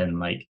difficult to then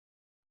like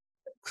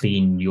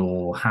clean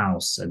your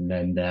house, and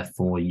then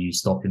therefore you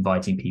stop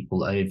inviting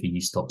people over,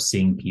 you stop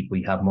seeing people,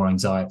 you have more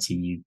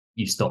anxiety,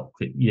 you stop,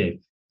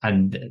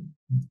 and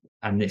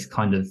this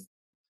kind of,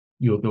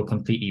 you're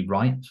completely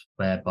right,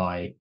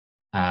 whereby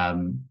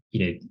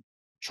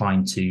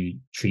trying to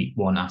treat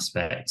one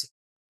aspect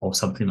or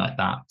something like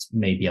that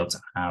may be able to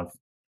have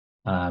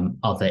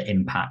other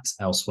impacts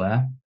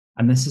elsewhere.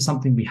 And this is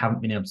something we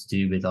haven't been able to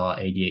do with our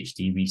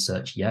ADHD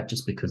research yet,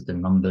 just because the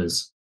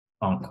numbers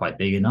aren't quite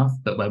big enough.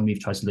 But when we've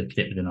tried to look at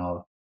it within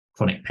our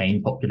chronic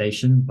pain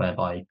population,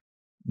 whereby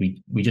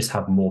we just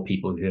have more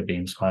people who are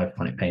being prescribed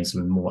chronic pain, so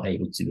we're more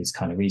able to do this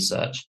kind of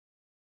research.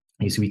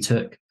 Is we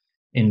took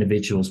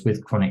individuals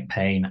with chronic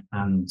pain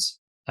and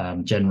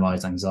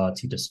generalized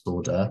anxiety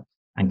disorder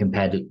and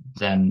compared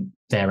them,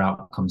 their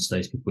outcomes to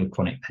those people with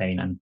chronic pain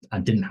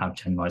and didn't have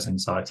generalized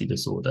anxiety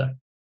disorder.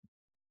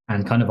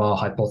 And kind of our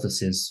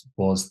hypothesis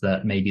was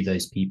that maybe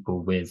those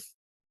people with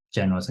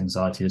generalized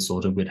anxiety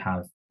disorder would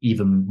have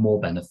even more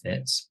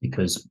benefits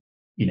because,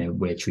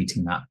 we're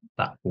treating that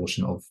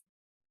portion of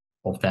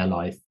their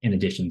life in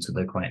addition to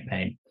the chronic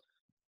pain.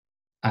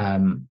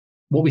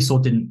 What we saw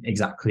didn't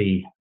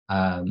exactly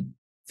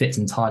fit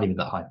entirely with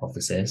that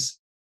hypothesis,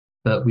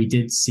 but we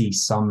did see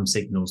some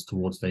signals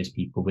towards those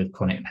people with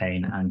chronic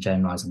pain and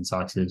generalized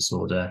anxiety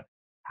disorder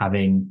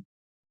having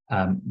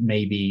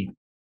maybe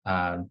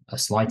a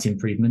slight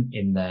improvement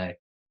in their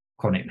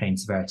chronic pain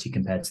severity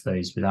compared to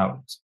those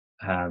without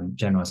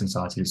generalized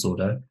anxiety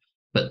disorder.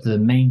 But the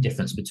main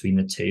difference between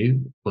the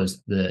two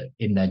was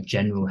in their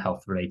general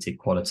health related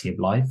quality of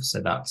life.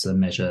 So that's a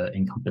measure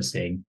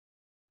encompassing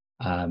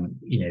their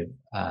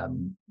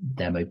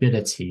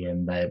mobility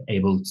and their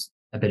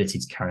ability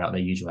to carry out their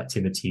usual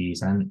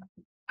activities, and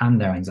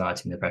their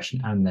anxiety and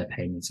depression and their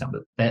pain and stuff.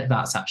 But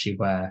that's actually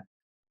where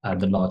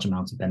the large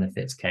amount of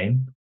benefits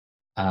came.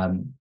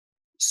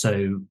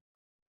 So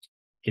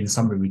in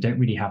summary, we don't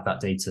really have that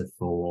data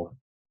for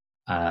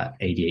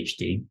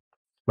ADHD.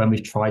 When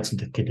we've tried to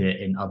look at it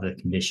in other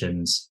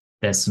conditions,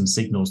 there's some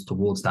signals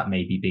towards that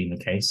maybe being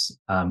the case,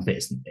 but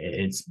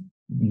it's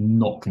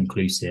not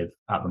conclusive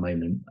at the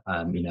moment.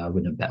 I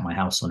wouldn't bet my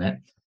house on it.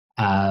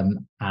 But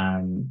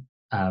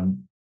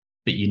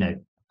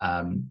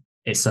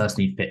it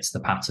certainly fits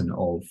the pattern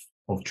of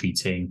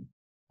treating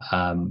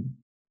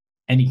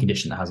any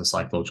condition that has a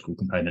psychological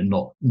component,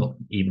 not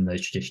even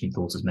those traditionally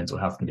thought as mental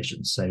health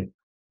conditions. So,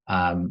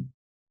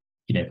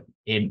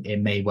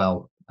 it may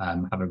well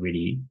have a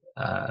really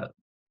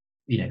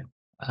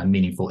a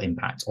meaningful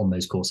impact on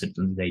those core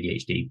symptoms of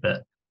ADHD,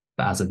 but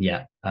as of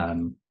yet,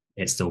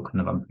 it's still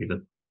kind of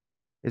unproven.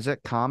 Is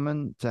it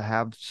common to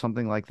have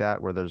something like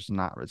that where it's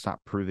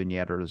not proven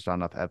yet, or there's not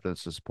enough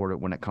evidence to support it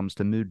when it comes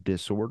to mood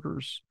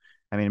disorders?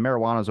 I mean,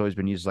 marijuana has always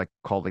been used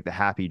called the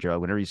happy drug.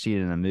 Whenever you see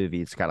it in a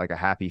movie, it's got like a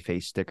happy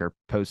face sticker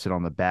posted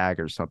on the bag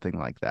or something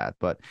like that.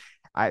 But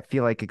I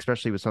feel like,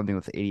 especially with something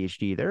with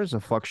ADHD, there's a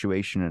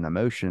fluctuation in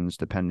emotions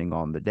depending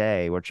on the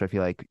day, which I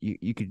feel like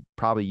you could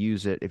probably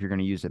use it if you're going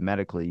to use it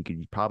medically. You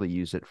could probably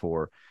use it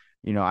for,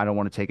 I don't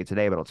want to take it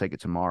today, but I'll take it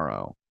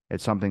tomorrow.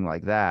 It's something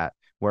like that.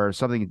 Whereas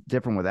something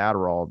different with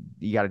Adderall,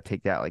 you got to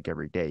take that like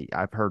every day.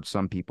 I've heard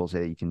some people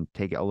say you can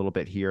take it a little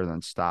bit here and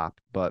then stop.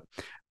 But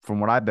from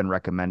what I've been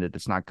recommended,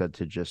 it's not good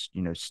to just,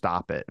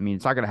 stop it. I mean,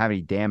 it's not going to have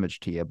any damage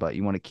to you, but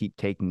you want to keep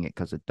taking it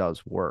because it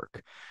does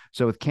work.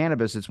 So with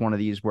cannabis, it's one of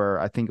these where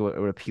I think it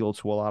would appeal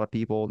to a lot of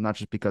people, not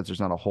just because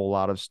there's not a whole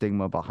lot of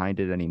stigma behind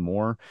it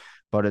anymore,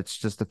 but it's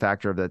just the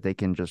factor of that they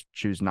can just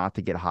choose not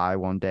to get high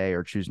one day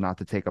or choose not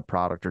to take a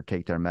product or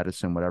take their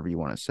medicine, whatever you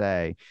want to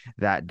say,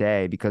 that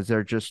day, because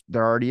they're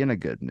already in a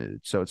good mood.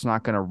 So it's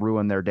not going to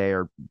ruin their day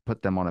or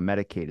put them on a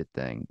medicated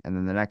thing. And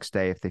then the next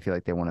day, if they feel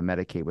like they want to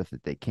medicate with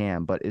it, they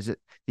can. But is it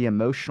the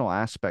emotional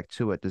aspect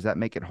to it? Does that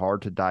make it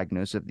hard to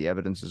diagnose if the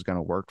evidence is going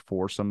to work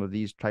for some of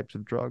these types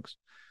of drugs?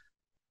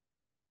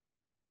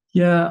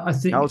 Yeah, I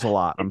That think. was a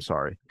lot. I'm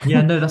sorry.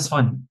 Yeah, no, that's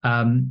fine.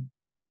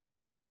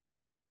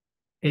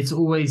 It's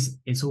always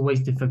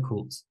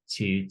difficult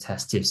to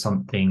test if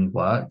something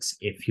works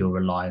if you're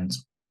reliant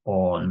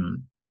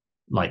on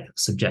like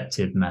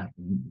subjective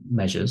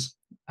measures.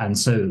 And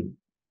so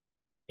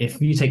if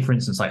you take, for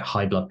instance, like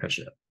high blood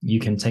pressure, you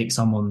can take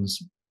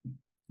someone's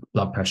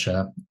blood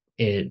pressure.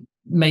 It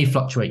may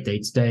fluctuate day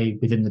to day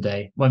within the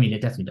day. Well, I mean,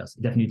 it definitely does.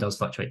 It definitely does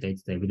fluctuate day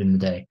to day within the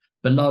day.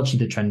 But largely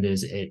the trend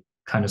is it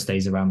kind of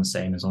stays around the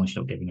same as long as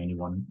you're not giving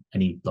anyone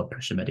any blood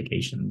pressure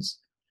medications.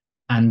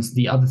 And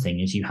the other thing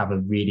is you have a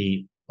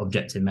really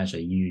objective measure.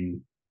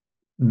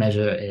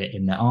 measure it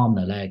in their arm,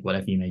 their leg,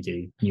 whatever you may do,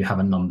 and you have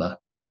a number,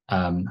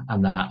 and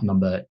that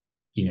number,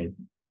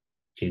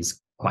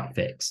 is quite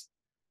fixed.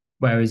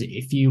 Whereas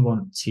if you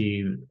want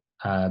to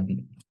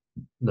um,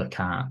 look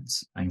at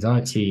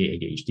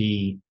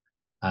anxiety,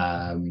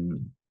 ADHD,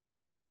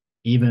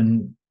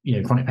 even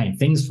chronic pain,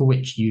 things for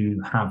which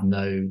you have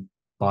no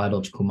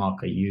biological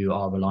marker, you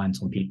are reliant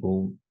on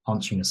people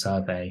answering a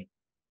survey,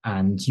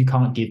 and you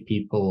can't give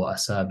people a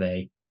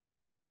survey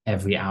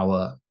every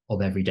hour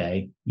of every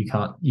day. You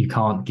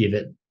can't give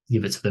it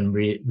to them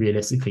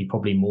realistically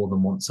probably more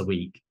than once a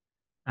week.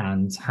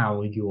 And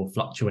how you're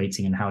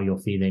fluctuating and how you're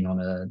feeling on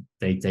a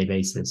day-to-day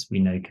basis, we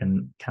know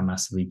can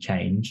massively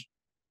change.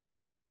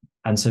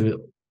 And so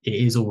it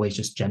is always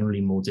just generally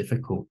more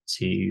difficult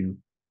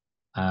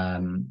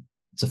um,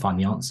 to find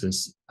the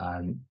answers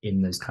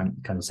in those kind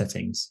of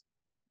settings.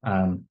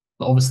 But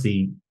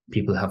obviously,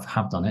 people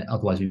have done it.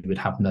 Otherwise, we would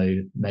have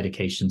no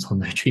medications or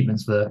no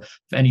treatments for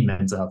any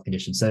mental health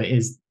condition. So it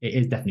is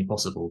definitely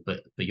possible.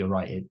 But you're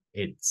right.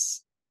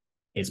 It's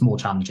more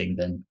challenging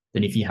than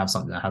if you have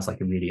something that has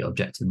like a really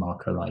objective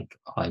marker like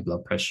high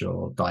blood pressure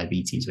or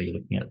diabetes, where you're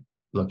looking at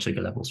blood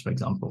sugar levels, for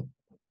example.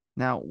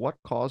 Now, what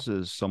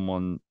causes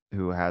someone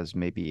who has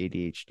maybe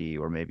ADHD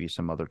or maybe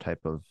some other type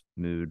of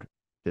mood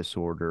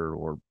disorder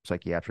or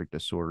psychiatric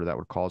disorder that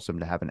would cause them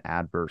to have an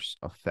adverse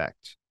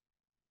effect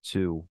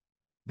to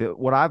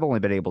what I've only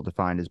been able to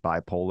find is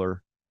bipolar.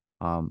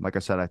 Like I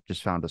said, I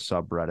just found a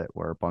subreddit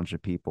where a bunch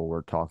of people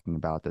were talking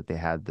about that they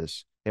had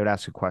this. They would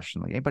ask a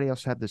question like, anybody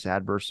else had this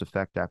adverse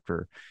effect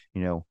after,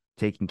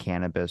 taking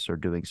cannabis or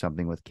doing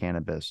something with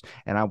cannabis?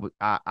 And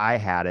I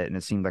had it, and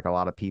it seemed like a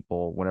lot of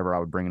people, whenever I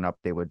would bring it up,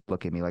 they would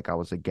look at me like I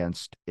was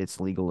against its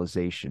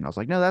legalization. I was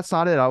like, no, that's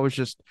not it. I was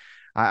just,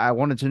 I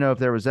wanted to know if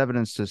there was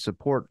evidence to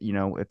support,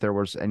 if there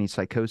was any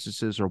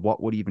psychoses or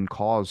what would even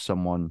cause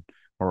someone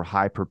or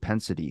high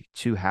propensity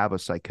to have a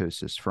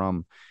psychosis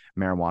from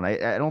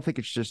marijuana. I don't think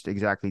it's just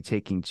exactly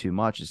taking too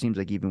much. It seems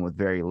like even with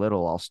very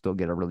little, I'll still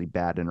get a really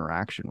bad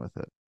interaction with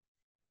it.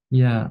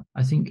 Yeah,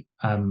 I think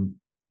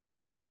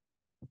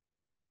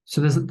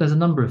so. There's a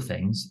number of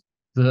things.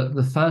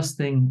 The first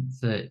thing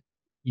that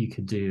you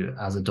could do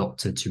as a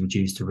doctor to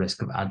reduce the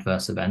risk of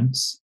adverse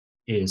events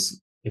is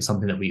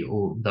something that we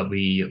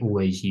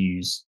always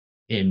use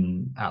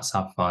in at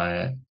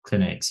Sapphire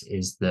clinics,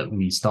 is that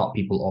we start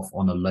people off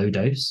on a low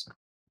dose,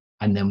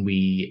 and then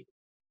we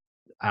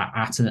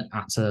at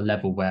a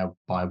level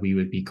whereby we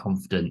would be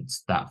confident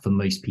that for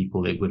most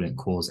people it wouldn't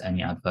cause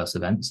any adverse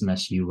events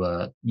unless you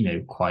were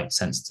quite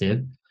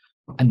sensitive,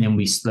 and then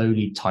we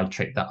slowly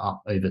titrate that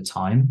up over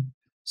time,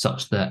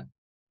 such that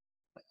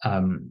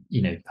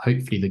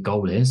hopefully the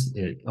goal is,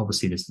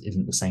 obviously this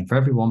isn't the same for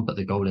everyone, but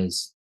the goal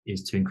is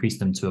to increase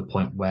them to a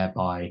point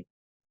whereby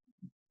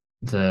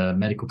the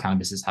medical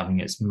cannabis is having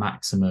its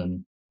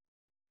maximum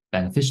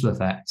beneficial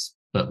effects,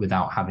 but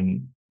without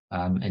having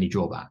any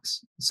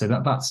drawbacks. So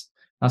that's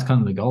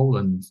kind of the goal.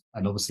 And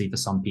obviously for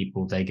some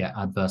people they get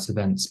adverse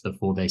events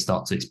before they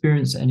start to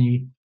experience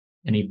any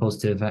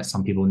positive effects.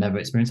 Some people never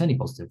experience any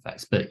positive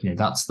effects, but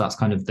that's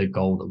kind of the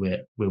goal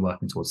that we're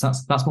working towards.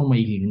 That's one way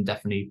you can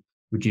definitely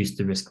reduce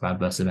the risk of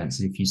adverse events.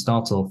 If you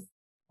start off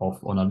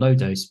on a low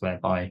dose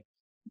whereby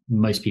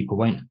most people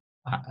won't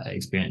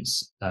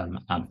experience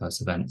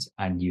adverse events,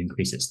 and you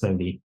increase it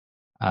slowly,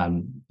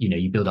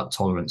 you build up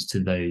tolerance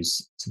to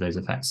those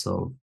effects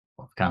of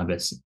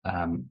cannabis,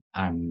 and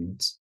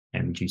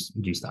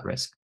reduce that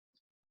risk.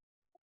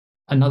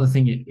 Another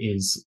thing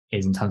is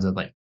in terms of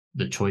like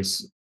the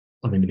choice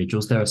of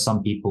individuals. There are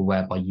some people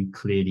whereby you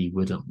clearly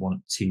wouldn't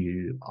want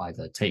to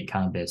either take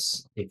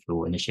cannabis if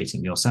you're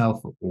initiating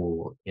yourself,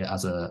 or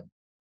as a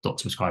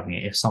doctor prescribing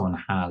it. If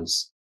someone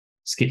has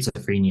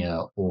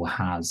schizophrenia or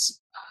has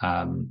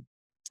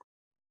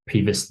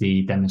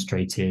previously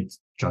demonstrated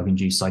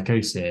drug-induced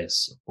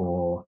psychosis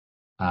or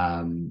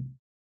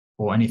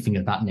anything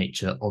of that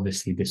nature,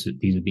 obviously these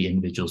would be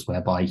individuals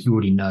whereby you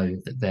already know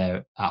that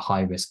they're at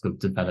high risk of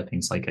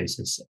developing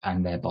psychosis,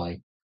 and thereby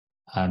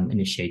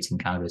initiating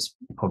cannabis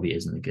probably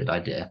isn't a good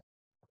idea.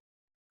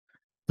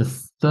 The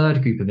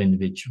third group of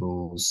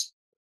individuals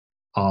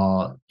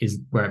is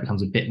where it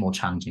becomes a bit more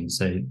challenging.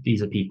 So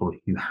these are people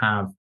who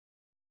have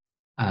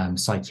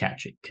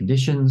psychiatric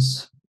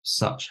conditions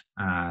such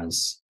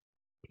as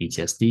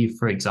PTSD,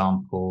 for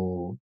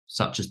example,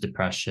 such as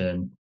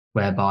depression,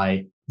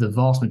 whereby the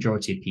vast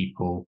majority of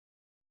people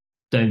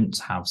don't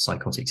have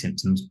psychotic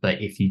symptoms,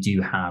 but if you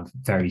do have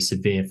very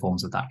severe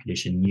forms of that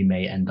condition, you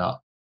may end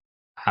up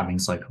having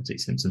psychotic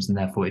symptoms, and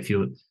therefore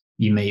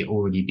you may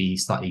already be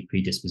slightly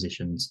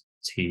predispositioned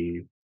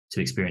to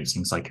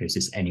experiencing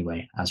psychosis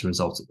anyway as a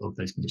result of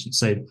those conditions.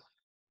 So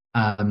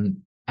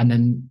and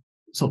then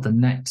sort of the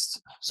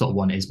next sort of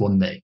one is one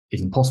that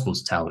is impossible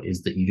to tell,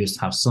 is that you just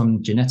have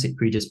some genetic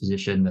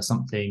predisposition. There's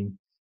something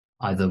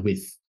either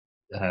with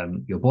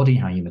your body,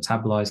 how you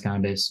metabolize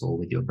cannabis, or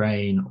with your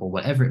brain, or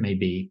whatever it may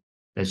be.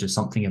 There's just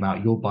something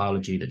about your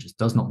biology that just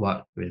does not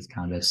work with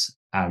cannabis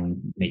and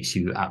makes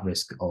you at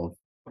risk of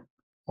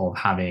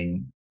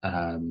having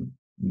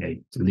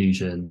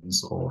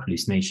delusions or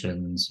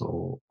hallucinations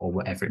or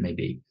whatever it may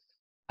be.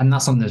 and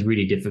that's something that's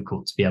really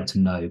difficult to be able to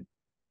know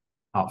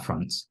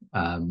upfront.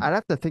 I'd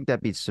have to think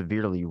that'd be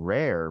severely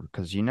rare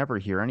because you never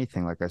hear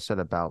anything, like I said,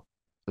 about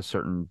a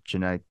certain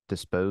genetic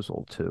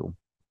disposal too.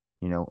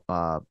 You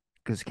know,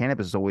 because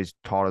cannabis is always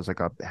taught as like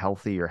a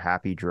healthy or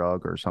happy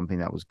drug or something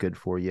that was good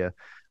for you.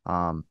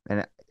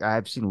 And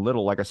I've seen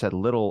little, like I said,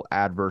 little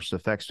adverse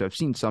effects. So I've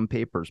seen some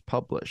papers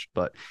published,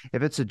 but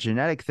if it's a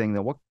genetic thing,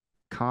 then what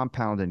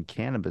compound in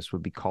cannabis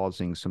would be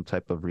causing some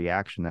type of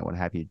reaction that would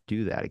have you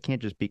do that? It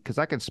can't just be because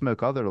I could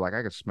smoke other, like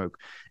I could smoke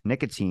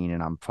nicotine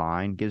and I'm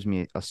fine, gives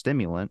me a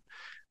stimulant,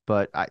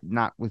 but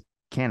not with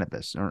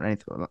cannabis or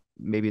anything.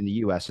 Maybe in the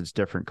US it's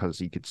different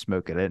because you could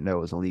smoke it. I didn't know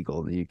it was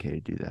illegal in the UK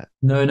to do that.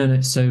 No, no, no.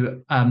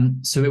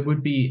 So it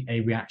would be a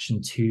reaction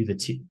to the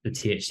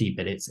THC,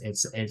 but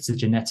it's a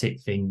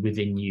genetic thing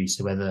within you.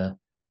 So whether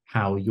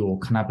how your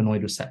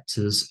cannabinoid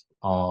receptors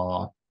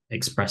are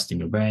expressed in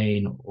your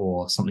brain,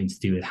 or something to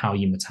do with how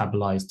you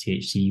metabolize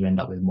THC, you end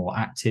up with more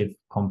active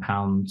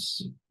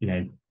compounds,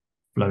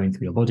 flowing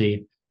through your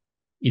body.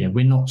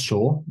 We're not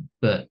sure,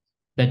 but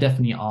there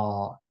definitely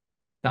are.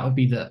 That would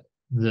be the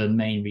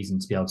main reason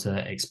to be able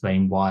to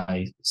explain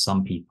why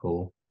some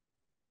people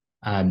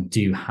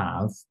do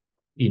have,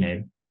 you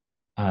know,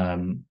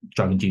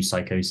 drug-induced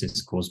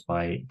psychosis caused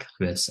by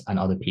cannabis, and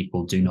other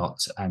people do not.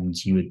 And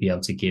you would be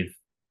able to give,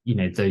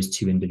 those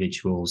two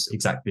individuals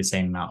exactly the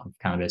same amount of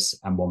cannabis,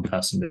 and one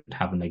person would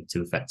have a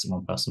negative effect and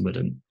one person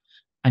wouldn't.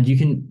 And you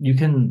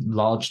can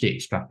largely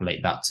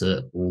extrapolate that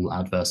to all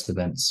adverse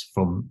events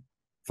from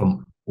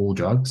all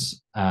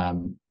drugs.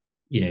 Some,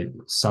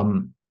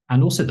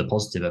 and also the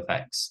positive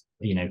effects.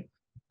 The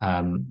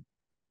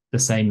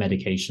same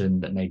medication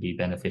that may be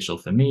beneficial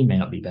for me may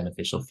not be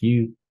beneficial for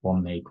you.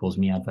 One may cause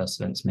me adverse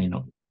events, may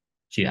not.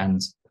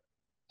 And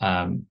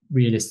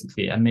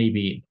realistically, and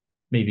maybe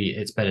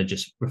it's better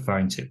just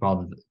referring to it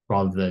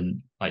rather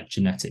than like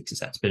genetic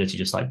susceptibility,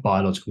 just like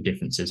biological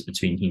differences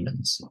between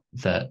humans,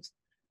 that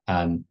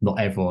not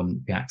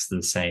everyone reacts to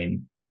the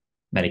same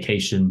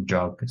medication,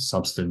 drug,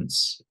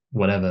 substance,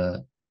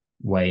 whatever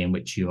way in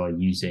which you are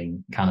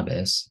using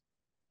cannabis,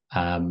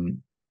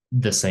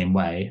 the same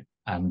way.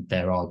 And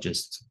there are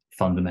just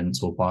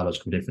fundamental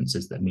biological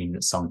differences that mean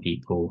that some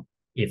people,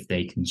 if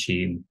they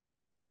consume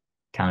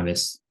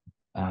cannabis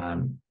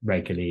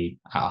regularly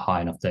at a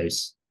high enough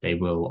dose, they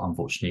will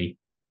unfortunately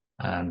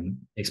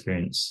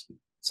experience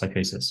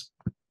psychosis.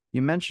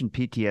 You mentioned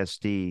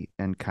PTSD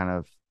and kind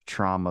of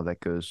trauma that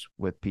goes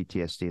with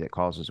PTSD that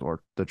causes,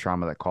 or the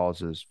trauma that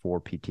causes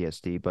for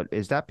PTSD. But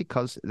is that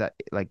because that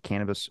like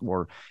cannabis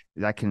or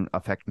that can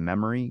affect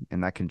memory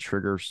and that can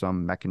trigger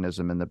some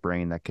mechanism in the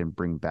brain that can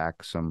bring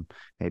back some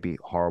maybe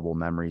horrible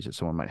memories that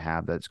someone might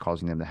have that's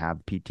causing them to have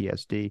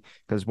PTSD?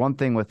 Because one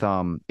thing with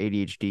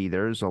ADHD,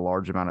 there's a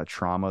large amount of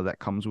trauma that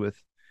comes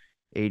with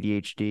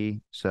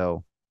ADHD.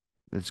 So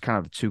it's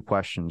kind of two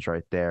questions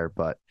right there,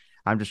 but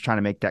I'm just trying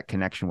to make that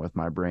connection with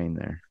my brain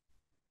there.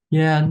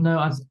 Yeah,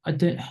 no, I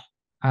did.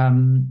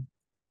 Um,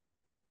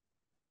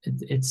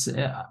 it's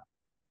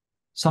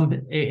some.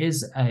 It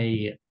is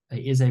a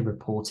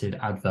reported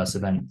adverse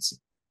event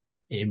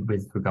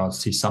with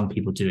regards to some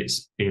people do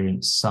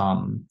experience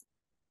some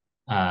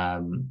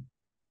um,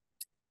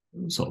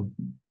 sort of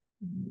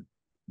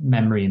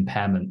memory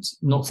impairment,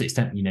 not to the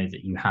extent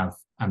that you have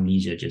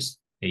amnesia, just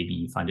maybe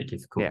you find it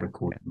difficult Yeah.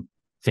 recording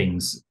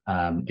things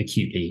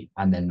acutely,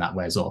 and then that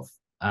wears off.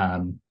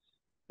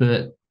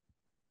 But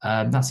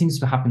that seems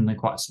to happen in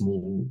quite a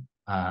small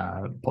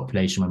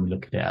population when we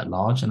look at it at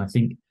large. And I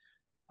think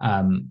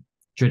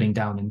drilling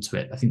down into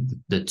it, I think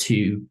the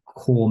two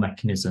core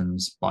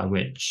mechanisms by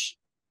which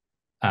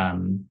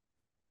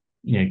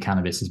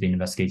cannabis has been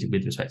investigated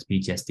with respect to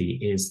PTSD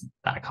is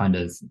that kind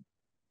of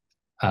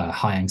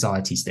high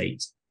anxiety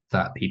state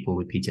that people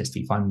with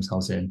PTSD find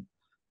themselves in,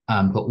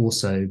 but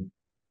also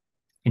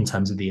in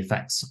terms of the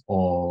effects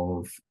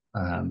of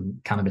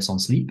cannabis on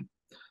sleep.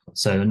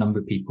 So a number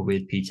of people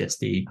with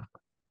PTSD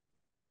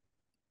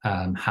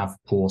have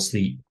poor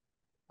sleep,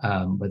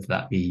 whether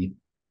that be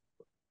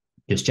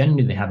just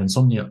generally they have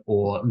insomnia,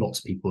 or lots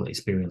of people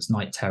experience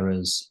night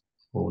terrors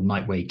or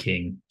night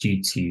waking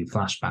due to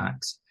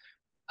flashbacks.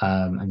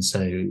 And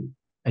so,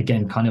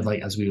 again, kind of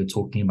like as we were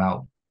talking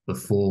about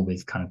before,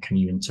 with kind of can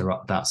you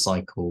interrupt that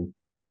cycle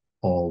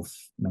of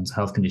mental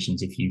health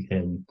conditions if you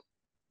can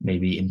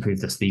maybe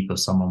improve the sleep of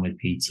someone with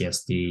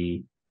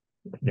PTSD?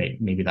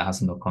 Maybe that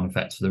has a knock-on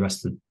effect for the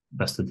rest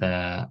of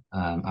their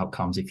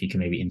outcomes. If you can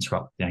maybe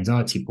interrupt the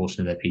anxiety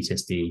portion of their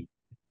PTSD,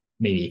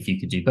 maybe if you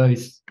could do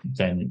both,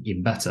 then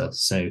even better.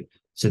 So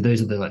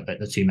those are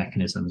the two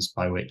mechanisms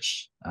by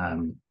which a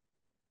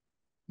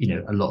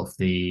lot of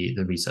the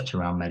research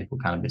around medical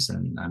cannabis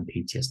and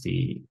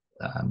PTSD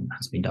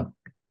has been done.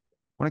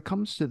 When it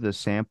comes to the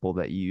sample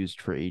that you used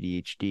for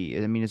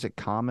ADHD, I mean, is it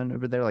common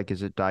over there? Like,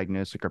 is it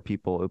diagnostic? Are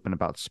people open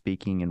about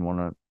speaking and want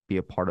to be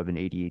a part of an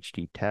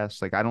ADHD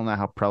test? Like, I don't know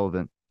how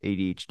prevalent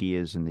ADHD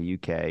is in the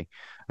UK.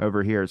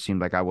 Over here, it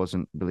seemed like I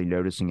wasn't really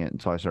noticing it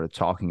until I started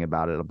talking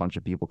about it. A bunch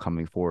of people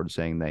coming forward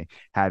saying they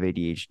have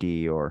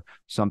ADHD or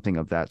something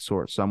of that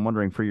sort. So I'm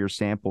wondering, for your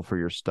sample, for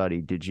your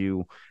study, did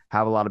you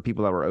have a lot of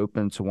people that were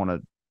open to want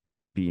to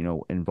be,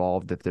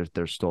 involved, if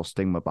there's still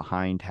stigma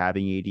behind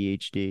having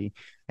ADHD?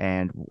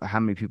 And how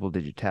many people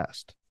did you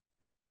test?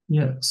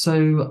 Yeah.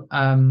 So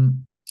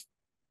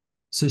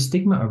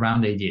stigma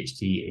around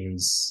ADHD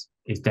is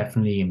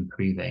definitely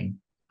improving.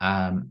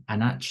 And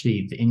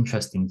actually, the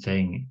interesting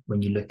thing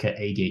when you look at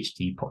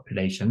ADHD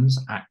populations,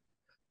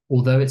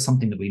 although it's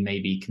something that we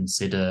maybe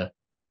consider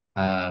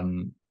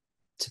um,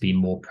 to be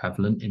more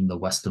prevalent in the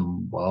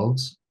Western world,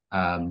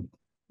 um,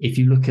 if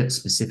you look at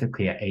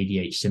specifically at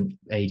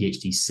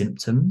ADHD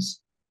symptoms,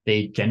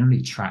 they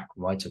generally track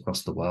right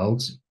across the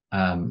world.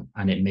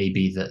 And it may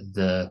be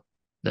that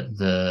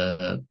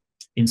the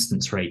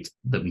instance rate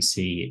that we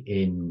see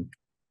in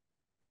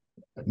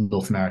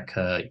North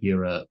America,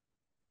 Europe,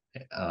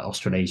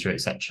 Australasia,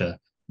 etc.,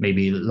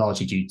 maybe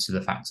largely due to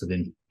the fact of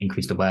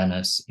increased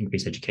awareness,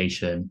 increased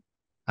education,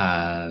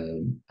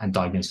 and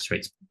diagnosis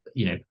rates.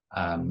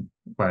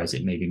 Whereas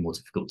it may be more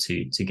difficult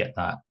to get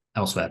that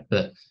elsewhere.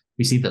 But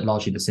we see that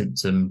largely the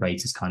symptom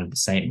rate is kind of the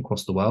same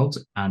across the world,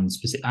 and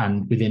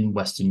within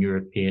Western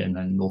European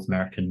and North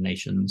American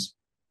nations,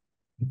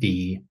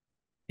 the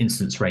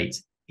incidence rate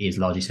is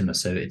largely similar.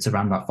 So it's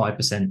around about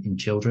 5% in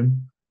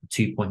children,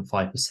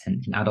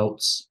 2.5% in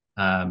adults.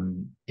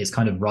 It's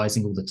kind of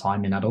rising all the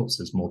time in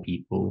adults as more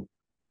people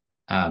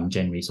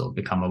generally sort of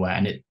become aware.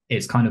 And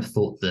it's kind of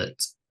thought that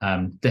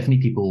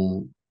definitely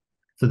people,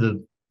 for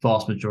the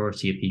vast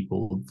majority of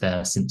people,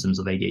 their symptoms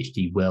of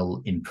ADHD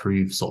will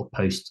improve sort of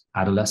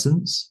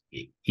post-adolescence.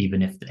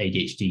 Even if the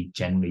ADHD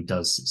generally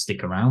does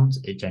stick around,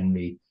 it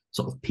generally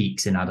sort of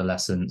peaks in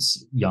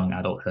adolescence, young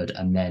adulthood,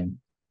 and then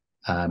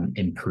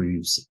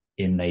improves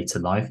in later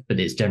life. But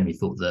it's generally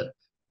thought that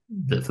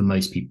for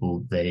most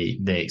people, they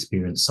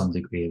experience some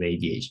degree of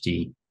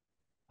ADHD,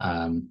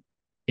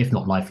 if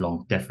not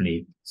lifelong,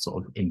 definitely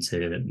sort of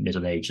into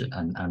middle age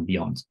and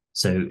beyond.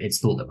 So it's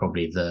thought that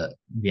probably the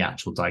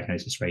actual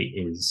diagnosis rate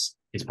is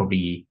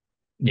probably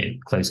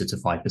closer to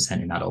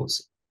 5% in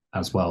adults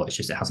as well. It's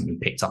just it hasn't been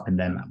picked up in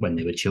them when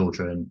they were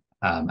children,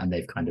 and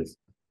they've kind of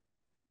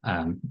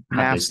had those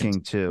Masking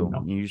symptoms. too,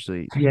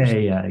 usually.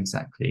 Yeah,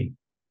 exactly.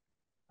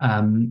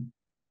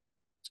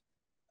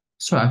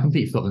 Sorry, I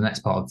completely forgot the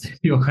next part of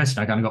your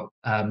question. I kind of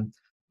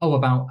got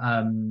about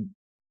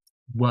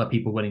were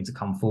people willing to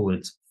come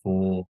forward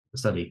for the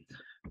study?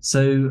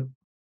 So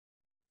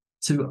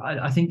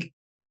I think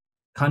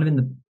kind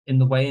of in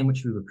the way in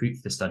which we recruit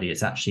for the study,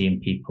 it's actually in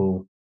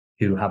people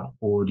who have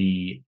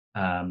already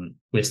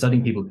we're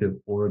studying people who have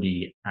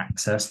already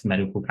accessed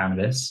medical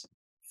cannabis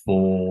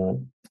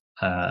for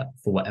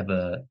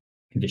whatever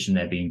condition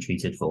they're being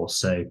treated for.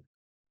 So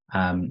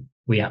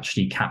we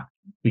actually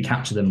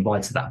capture them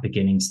right at that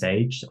beginning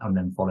stage and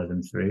then follow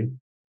them through.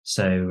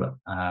 So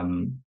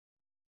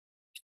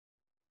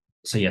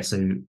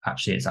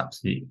actually it's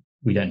absolutely,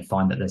 we don't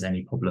find that there's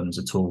any problems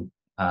at all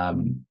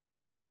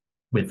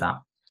with that.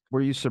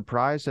 Were you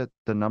surprised at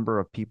the number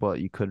of people that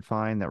you could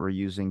find that were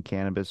using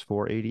cannabis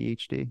for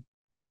ADHD?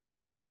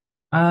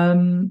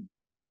 Um,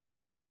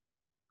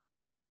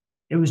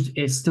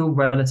 it's still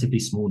relatively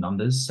small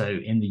numbers. So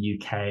in the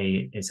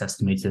UK, it's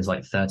estimated as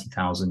like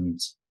 30,000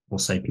 or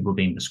so people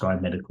being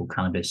prescribed medical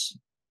cannabis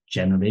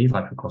generally,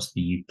 like across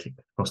the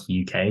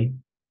UK.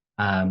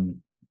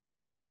 And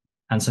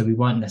so we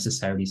weren't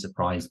necessarily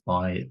surprised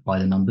by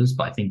the numbers,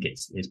 but I think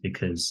it's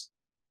because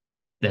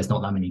there's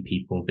not that many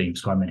people being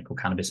prescribed medical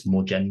cannabis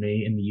more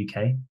generally in the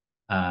UK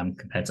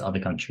compared to other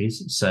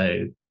countries.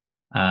 So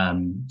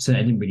it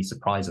didn't really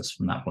surprise us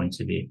from that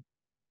point of view.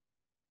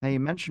 Now, you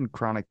mentioned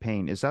chronic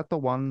pain. Is that the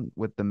one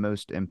with the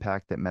most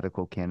impact that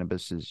medical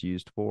cannabis is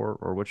used for,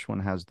 or which one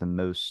has the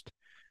most,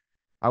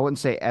 I wouldn't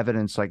say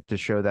evidence like to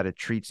show that it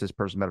treats this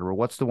person better, but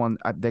what's the one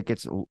that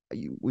gets,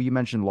 you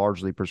mentioned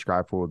largely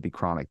prescribed for would be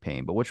chronic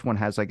pain, but which one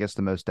has, I guess,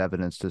 the most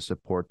evidence to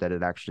support that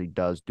it actually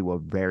does do a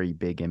very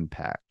big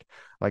impact?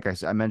 Like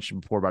I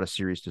mentioned before about a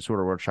serious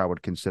disorder, which I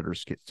would consider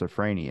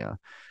schizophrenia.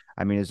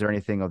 I mean, is there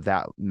anything of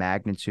that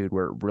magnitude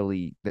where it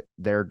really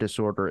their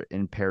disorder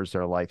impairs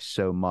their life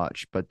so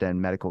much, but then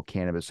medical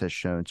cannabis has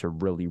shown to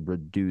really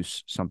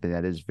reduce something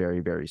that is very,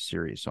 very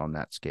serious on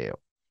that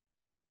scale?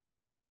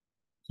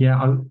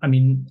 Yeah, I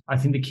mean, I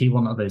think the key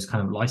one are those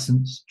kind of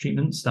license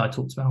treatments that I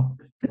talked about.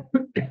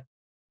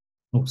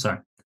 Oh, sorry.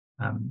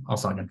 I'll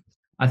start again.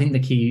 I think the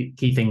key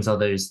things are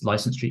those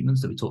license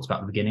treatments that we talked about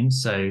at the beginning.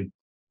 So,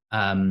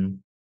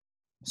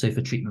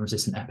 for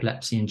treatment-resistant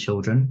epilepsy in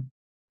children,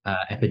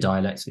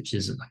 Epidiolex, which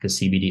is like a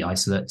CBD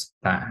isolate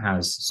that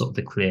has sort of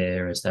the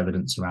clearest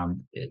evidence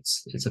around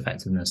its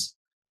effectiveness,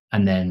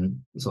 and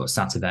then sort of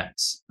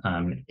Sativex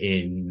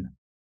in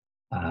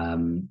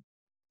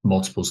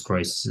multiple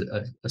sclerosis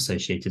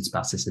associated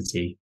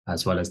spasticity,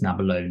 as well as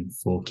Nabilone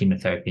for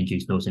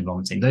chemotherapy-induced nausea and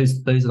vomiting.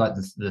 Those are like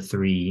the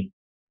three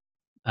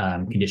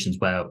conditions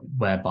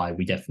whereby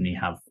we definitely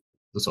have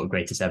the sort of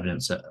greatest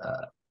evidence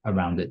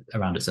around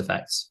its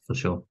effects for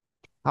sure.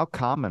 How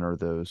common are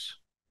those?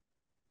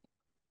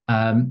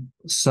 Um,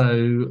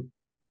 so,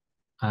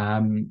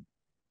 um,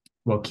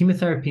 well,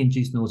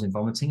 chemotherapy-induced nausea and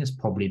vomiting is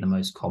probably the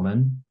most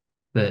common,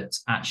 but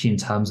actually, in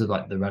terms of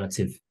like the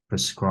relative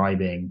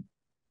prescribing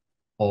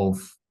of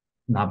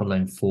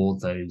nabilone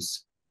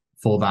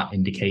for that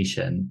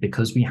indication,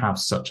 because we have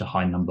such a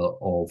high number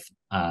of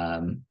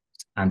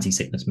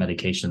anti-sickness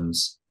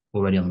medications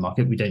already on the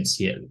market, we don't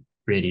see it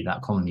really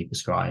that commonly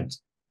prescribed.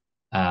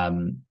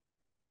 Um,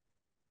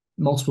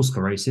 Multiple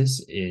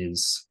sclerosis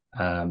is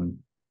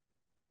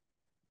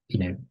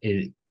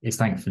it's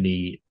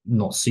thankfully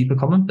not super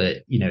common,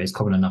 but it's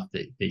common enough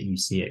that you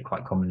see it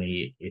quite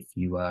commonly. If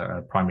you are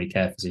a primary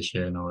care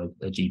physician or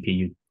a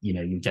GP,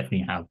 you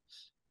definitely have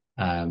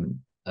um,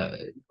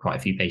 quite a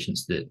few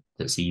patients that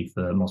see you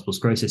for multiple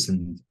sclerosis,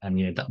 and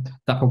that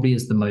probably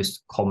is the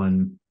most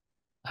common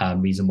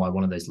reason why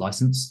one of those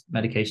licensed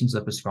medications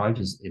are prescribed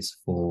is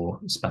for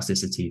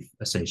spasticity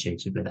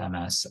associated with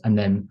MS. And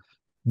then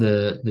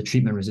the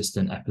treatment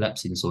resistant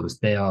epilepsy disorders,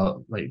 they are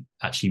like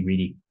actually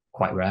really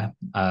quite rare,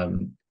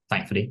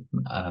 thankfully,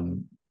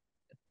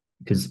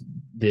 because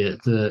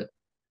the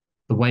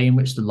way in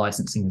which the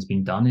licensing has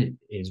been done it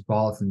is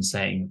rather than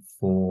saying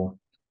for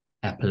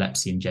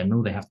epilepsy in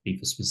general, they have to be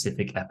for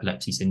specific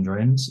epilepsy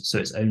syndromes. So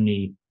it's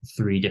only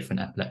 3 different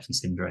epilepsy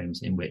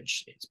syndromes in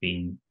which it's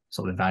been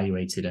sort of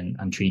evaluated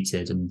and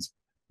treated. And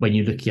when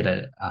you look at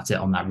it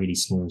on that really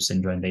small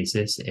syndrome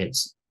basis,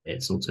 it's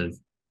sort of,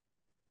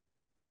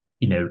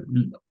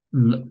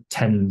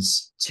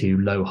 tens to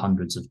low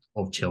hundreds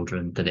of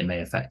children that it may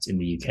affect in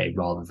the UK,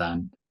 rather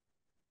than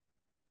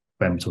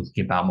when we're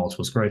talking about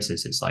multiple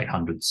sclerosis, it's like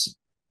hundreds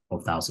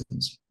of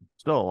thousands.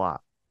 Still a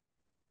lot.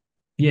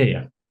 Yeah,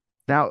 yeah.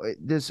 Now,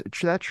 does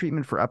that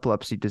treatment for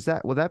epilepsy,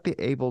 will that be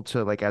able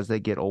to, like, as they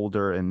get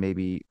older and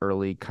maybe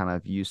early kind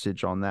of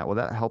usage on that, will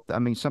that help? I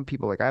mean, some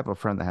people, like I have a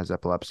friend that has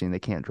epilepsy and they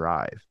can't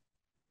drive.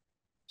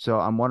 So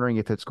I'm wondering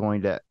if it's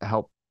going to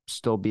help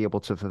still be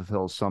able to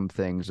fulfill some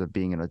things of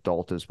being an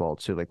adult as well,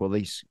 too. Like, will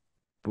these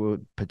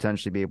would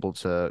potentially be able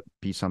to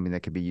be something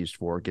that could be used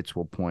for, get to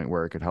a point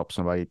where it could help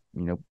somebody,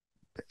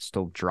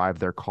 still drive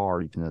their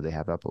car even though they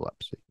have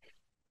epilepsy.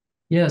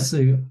 Yeah,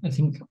 so I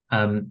think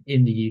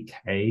in the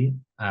UK,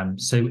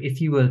 so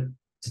if you were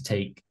to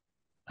take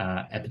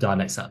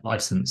Epidiolex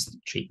licensed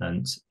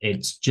treatment,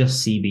 it's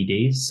just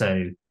CBD.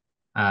 So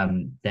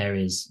there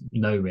is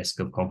no risk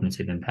of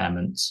cognitive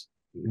impairment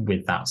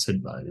with that.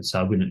 So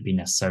I wouldn't be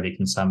necessarily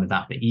concerned with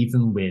that. But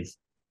even with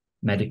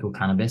medical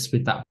cannabis,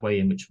 with that way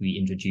in which we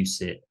introduce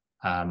it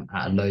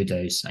at a low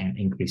dose and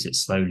increase it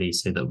slowly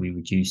so that we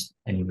reduce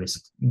any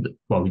risk,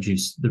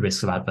 reduce the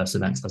risk of adverse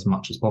events as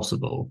much as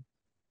possible.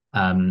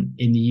 In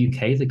the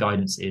UK, the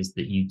guidance is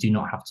that you do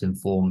not have to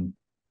inform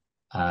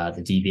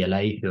the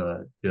DVLA, who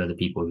are the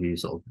people who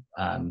sort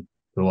of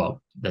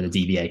they're the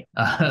DVA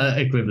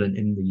equivalent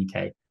in the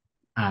UK,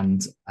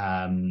 and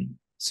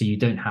so you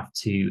don't have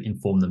to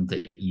inform them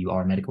that you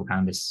are a medical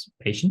cannabis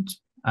patient,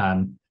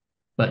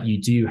 but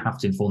you do have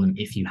to inform them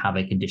if you have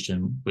a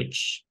condition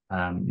which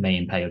may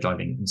impair your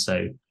driving. And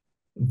so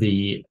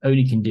the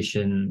only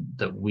condition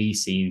that we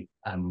see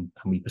and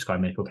we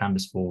prescribe medical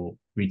cannabis for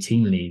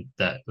routinely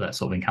that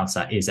sort of encounters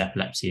that is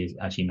epilepsy,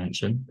 as you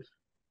mentioned.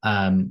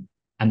 And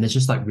there's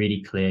just like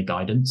really clear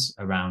guidance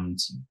around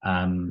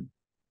when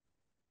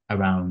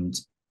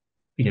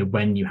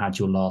you had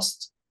your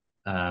last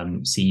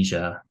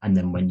seizure and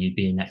then when you'd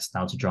be next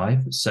allowed to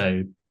drive.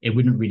 So it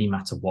wouldn't really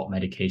matter what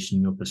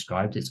medication you're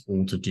prescribed. It's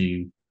all to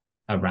do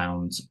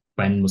around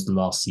when was the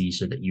last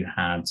seizure that you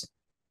had,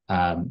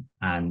 and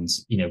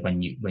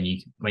when you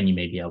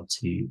may be able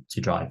to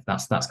drive.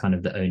 That's kind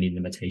of the only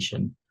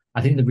limitation.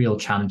 I think the real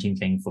challenging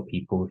thing for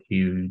people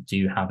who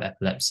do have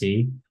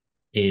epilepsy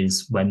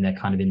is when they're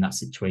kind of in that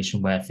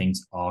situation where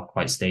things are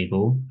quite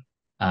stable,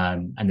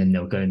 and then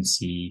they'll go and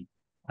see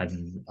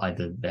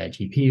either their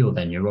GP or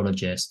their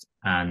neurologist,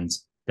 and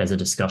there's a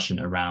discussion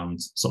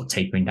around sort of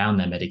tapering down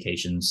their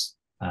medications,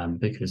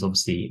 because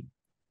obviously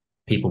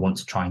people want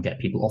to try and get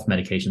people off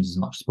medications as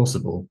much as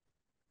possible.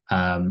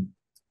 I've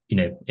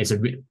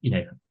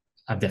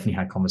definitely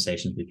had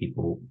conversations with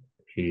people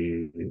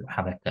who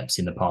have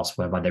epilepsy in the past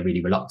whereby they're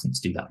really reluctant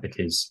to do that,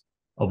 because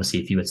obviously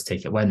if you were to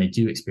take it when they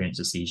do experience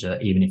a seizure,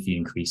 even if you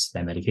increase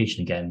their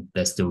medication again,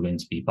 they're still going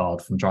to be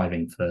barred from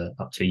driving for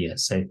up to a year.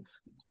 So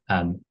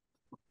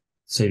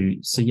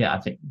yeah,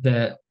 I think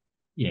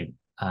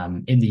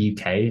in the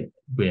UK,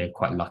 we're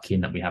quite lucky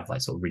in that we have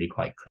like sort of really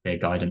quite clear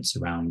guidance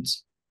around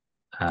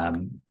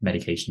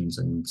medications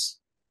and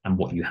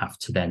what you have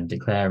to then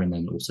declare, and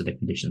then also the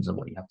conditions of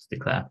what you have to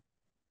declare.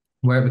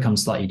 Where it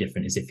becomes slightly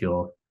different is if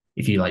you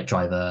like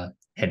drive a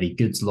heavy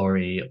goods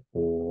lorry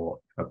or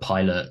a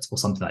pilot or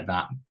something like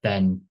that,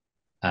 then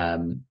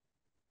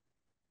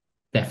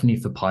definitely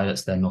for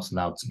pilots, they're not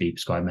allowed to be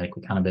prescribed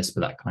medical cannabis, but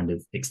that kind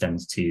of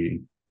extends to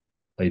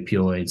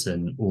opioids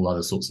and all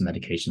other sorts of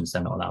medications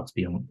they're not allowed to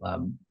be on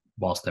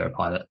whilst they're a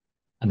pilot.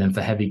 And then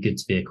for heavy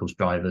goods vehicles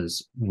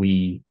drivers,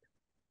 we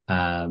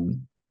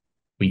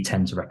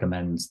tend to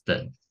recommend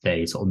that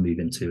they sort of move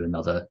into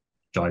another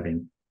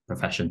driving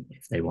profession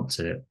if they want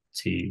to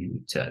to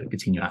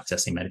continue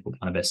accessing medical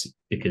cannabis,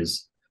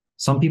 because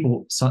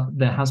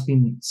there has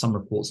been some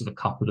reports of a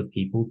couple of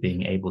people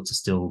being able to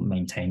still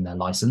maintain their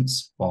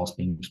license whilst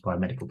being prescribed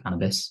medical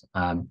cannabis.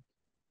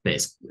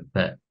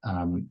 But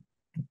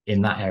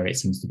in that area, it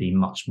seems to be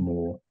much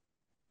more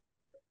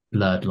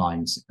blurred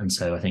lines. And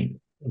so I think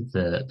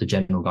the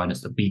general guidance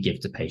that we give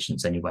to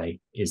patients anyway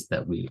is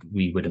that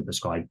we wouldn't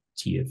prescribe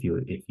to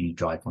you if you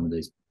drive one of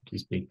these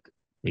big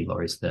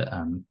lorries that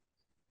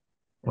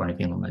or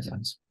anything along those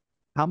lines.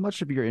 How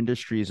much of your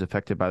industry is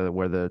affected by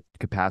where the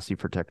capacity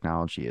for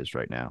technology is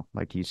right now?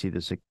 Like, do you see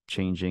this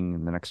changing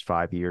in the next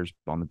 5 years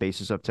on the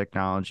basis of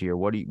technology, or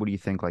what do you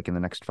think, like in the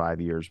next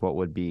 5 years, what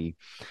would be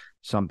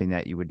something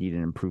that you would need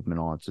an improvement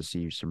on to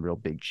see some real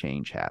big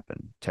change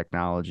happen?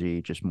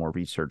 Technology, just more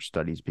research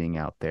studies being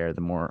out there,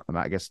 the more,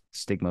 I guess,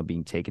 stigma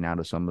being taken out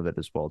of some of it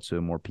as well, too,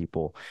 more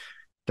people,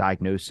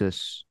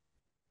 diagnosis.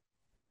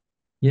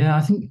 Yeah,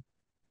 I think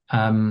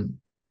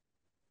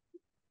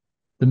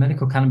the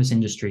medical cannabis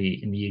industry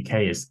in the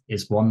UK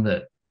is one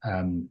that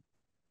and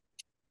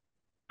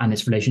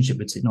its relationship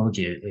with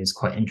technology is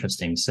quite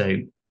interesting. So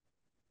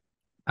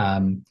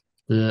the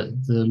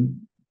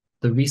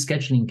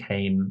rescheduling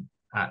came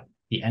at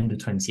the end of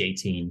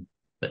 2018,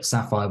 but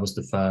Sapphire was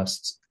the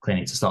first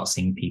clinic to start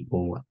seeing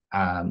people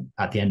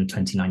at the end of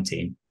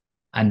 2019.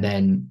 And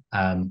then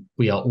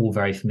we are all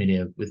very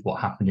familiar with what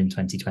happened in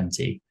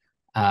 2020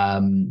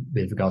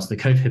 with regards to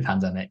the COVID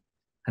pandemic.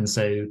 And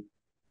so,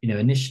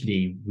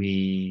 initially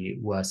we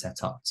were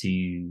set up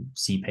to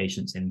see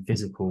patients in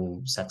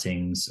physical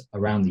settings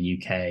around the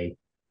UK.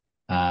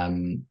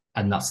 And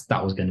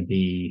that was going to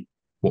be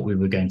what we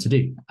were going to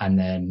do. And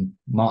then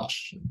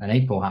March and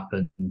April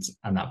happened,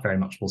 and that very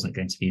much wasn't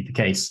going to be the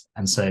case.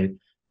 And so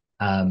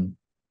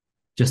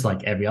just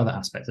like every other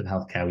aspect of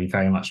healthcare, we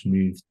very much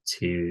moved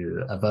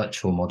to a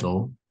virtual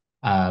model.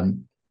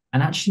 And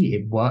actually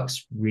it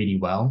works really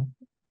well.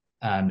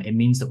 It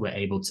means that we're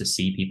able to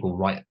see people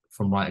right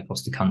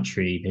across the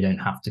country. They don't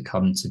have to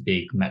come to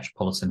big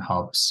metropolitan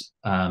hubs,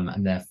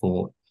 and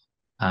therefore,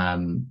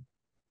 that's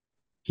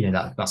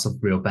a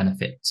real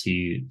benefit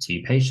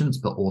to patients,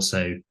 but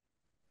also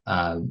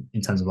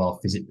in terms of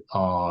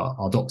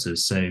our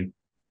doctors. So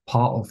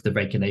part of the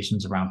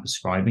regulations around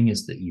prescribing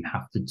is that you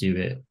have to do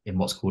it in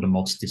what's called a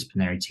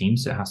multidisciplinary team.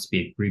 So it has to be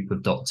a group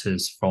of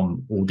doctors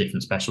from all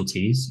different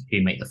specialties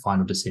who make the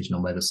final decision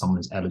on whether someone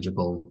is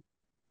eligible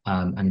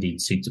and indeed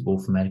suitable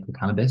for medical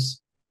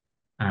cannabis.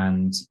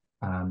 And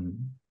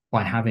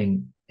by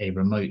having a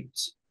remote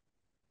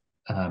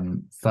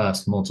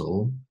first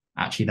model,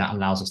 actually that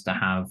allows us to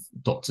have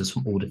doctors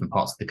from all different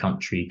parts of the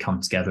country come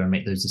together and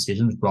make those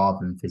decisions, rather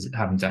than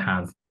having to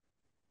have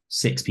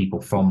 6 people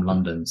from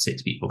London,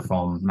 6 people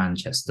from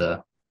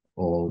Manchester,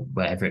 or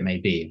wherever it may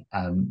be.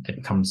 It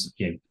becomes,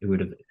 it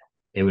would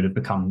have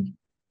become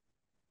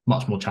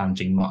much more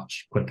challenging,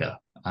 much quicker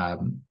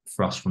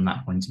for us from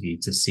that point of view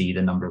to see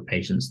the number of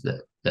patients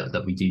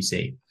that we do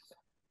see.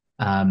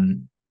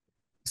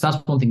 So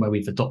that's one thing where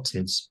we've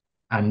adopted,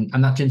 and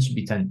that tends to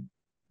be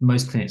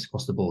most clinics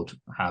across the board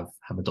have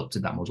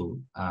adopted that model,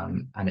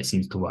 and it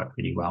seems to work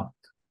really well.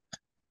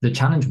 The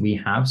challenge we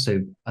have, this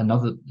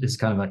is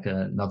kind of like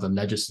another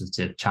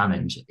legislative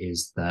challenge,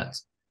 is that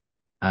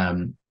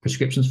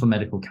prescriptions for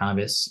medical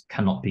cannabis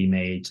cannot be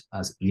made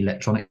as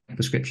electronic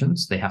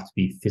prescriptions. They have to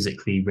be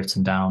physically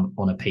written down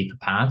on a paper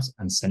pad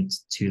and sent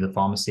to the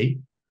pharmacy.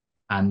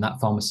 And that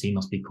pharmacy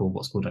must be called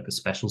what's called like a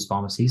specials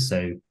pharmacy.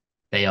 So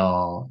they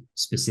are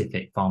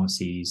specific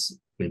pharmacies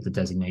with the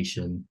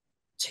designation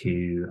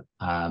to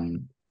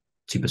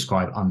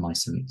prescribe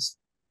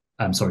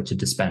to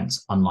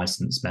dispense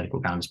unlicensed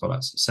medical cannabis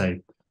products. So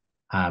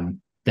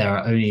there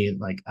are only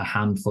like a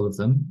handful of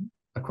them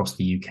across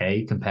the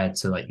UK, compared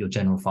to like your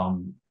general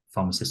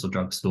pharmacist or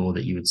drugstore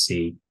that you would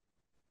see,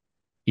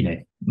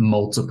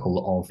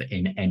 multiple of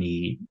in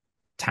any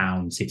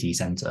town, city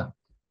centre.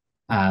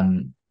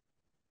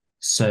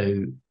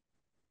 So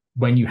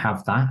when you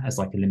have that as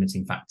like a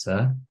limiting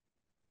factor,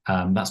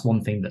 that's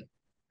one thing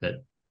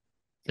that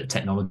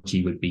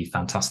technology would be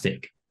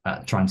fantastic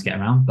at trying to get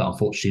around. But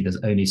unfortunately,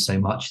 there's only so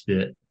much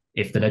that,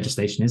 if the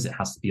legislation is, it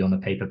has to be on a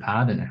paper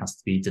pad and it has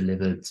to be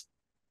delivered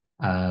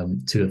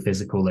to a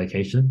physical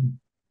location.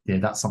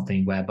 That's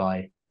something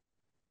whereby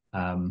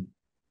there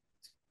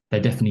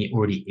definitely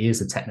already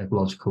is a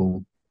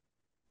technological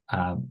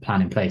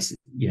plan in place.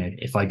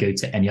 If I go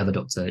to any other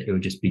doctor, it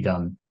would just be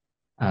done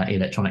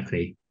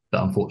electronically.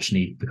 But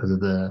unfortunately, because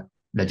of the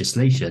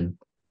legislation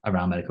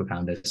around medical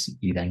cannabis,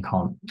 you then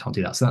can't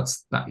do that. So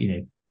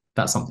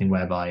that's something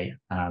whereby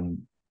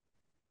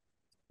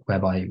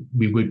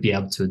we would be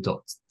able to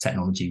adopt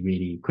technology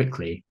really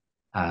quickly,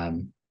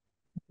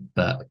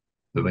 but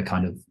we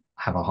kind of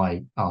have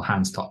our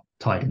hands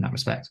tied in that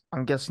respect.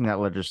 I'm guessing that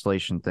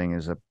legislation thing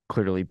is a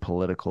clearly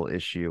political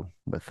issue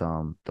with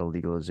the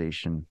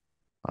legalization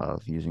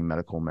of using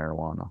medical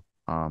marijuana.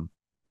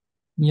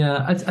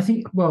 Yeah, I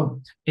think, well,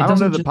 I don't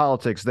know the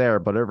politics there,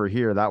 but over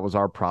here, that was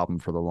our problem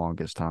for the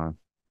longest time.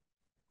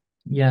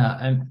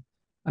 Yeah,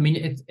 I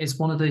mean, it's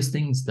one of those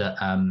things that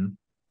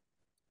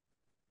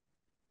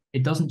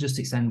it doesn't just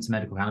extend to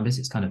medical cannabis.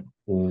 It's kind of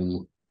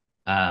all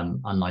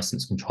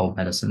unlicensed controlled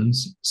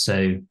medicines.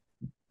 So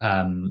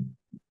um,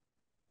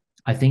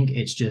 I think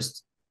it's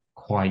just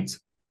quite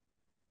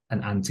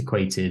an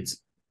antiquated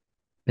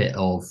bit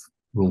of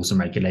rules and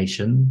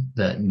regulation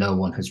that no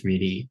one has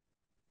really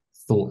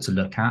thought to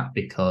look at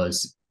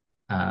because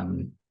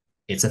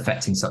it's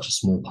affecting such a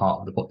small part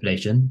of the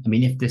population. I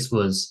mean, if this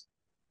was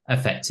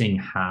affecting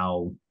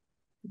how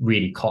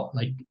really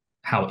like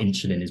how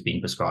insulin is being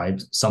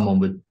prescribed,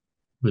 someone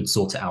would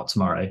sort it out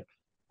tomorrow.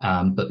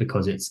 But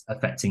because it's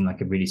affecting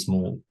like a really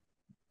small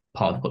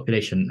part of the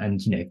population, and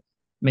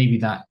maybe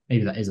that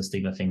is a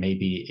stigma thing,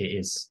 maybe it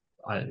is,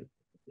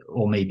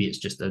 or maybe it's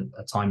just a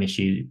time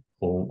issue,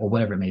 or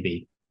whatever it may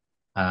be.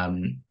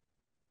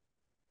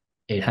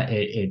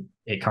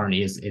 It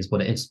currently is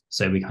what it is,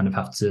 so we kind of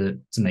have to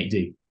make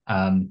do.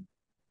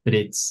 But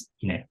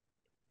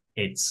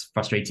it's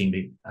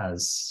frustrating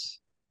as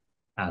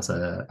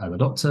a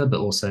doctor, but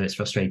also it's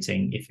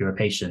frustrating if you're a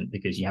patient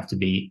because you have to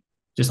be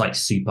just like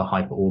super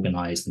hyper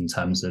organized in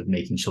terms of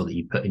making sure that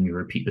you put in your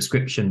repeat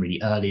prescription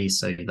really early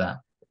so that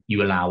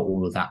you allow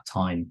all of that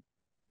time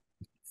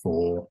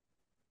for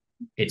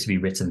it to be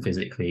written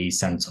physically,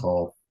 sent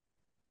off,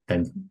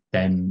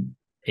 then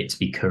it to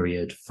be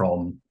couriered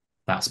from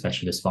that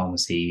specialist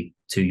pharmacy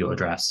to your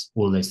address.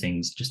 All of those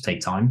things just take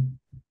time.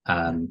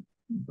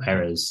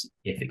 Whereas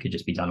if it could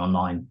just be done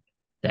online,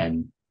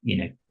 then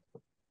it'd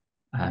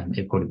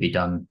probably be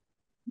done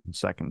in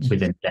seconds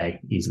within a day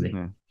easily.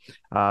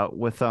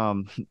 With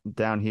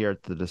down here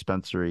at the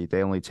dispensary,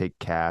 they only take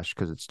cash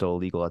because it's still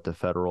illegal at the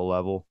federal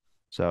level.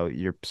 So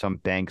some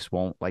banks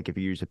won't, like if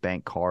you use a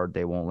bank card,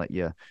 they won't let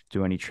you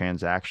do any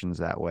transactions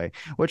that way,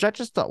 which I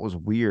just thought was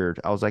weird.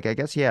 I was like, I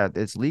guess, yeah,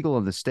 it's legal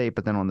in the state,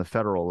 but then on the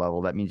federal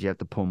level, that means you have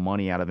to pull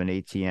money out of an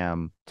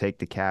ATM, take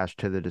the cash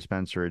to the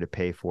dispensary to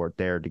pay for it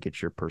there to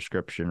get your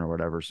prescription or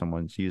whatever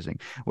someone's using,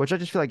 which I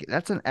just feel like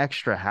that's an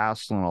extra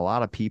hassle. And a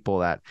lot of people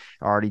that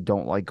already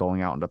don't like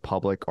going out into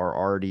public are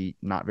already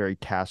not very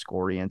task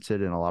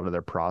oriented in a lot of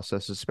their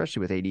processes,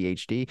 especially with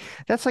ADHD.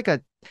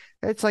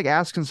 It's like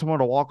asking someone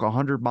to walk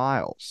 100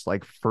 miles.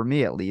 Like for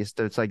me, at least,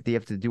 it's like they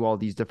have to do all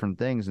these different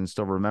things and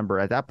still remember.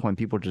 At that point,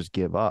 people just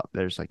give up.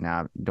 They're just like,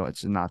 nah, no,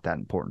 it's not that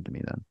important to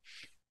me then.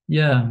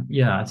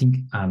 Yeah. I think,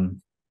 I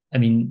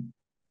meit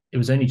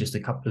was only just a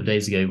couple of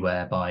days ago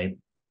whereby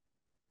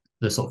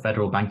the sort of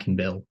federal banking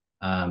bill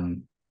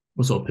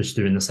was sort of pushed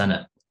through in the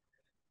Senate.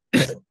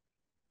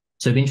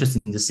 So it'd be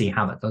interesting to see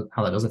how that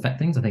does affect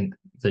things. I think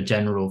the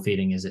general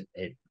feeling is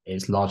it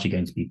is largely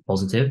going to be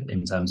positive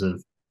in terms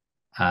of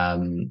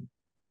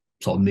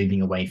sort of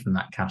moving away from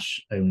that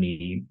cash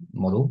only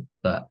model.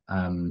 But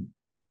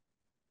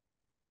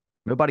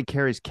nobody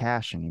carries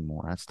cash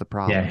anymore. That's the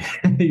problem.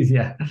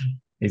 yeah,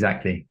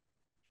 exactly.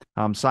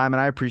 Simon,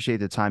 I appreciate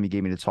the time you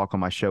gave me to talk on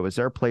my show. Is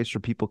there a place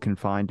where people can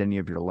find any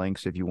of your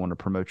links if you want to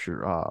promote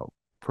your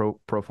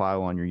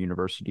profile on your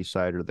university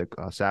site or the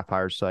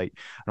Sapphire site?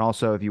 And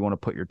also if you want to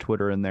put your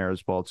Twitter in there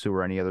as well too,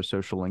 or any other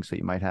social links that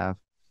you might have.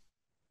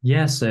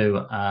 Yeah,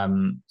 so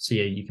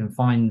yeah, you can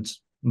find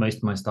most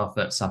of my stuff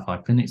at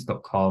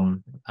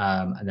sapphireclinics.com.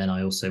 And then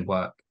I also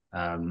work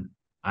at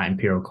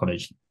Imperial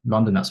College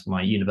London. That's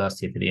my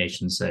university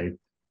affiliation. So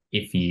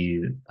if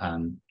you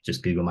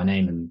just Google my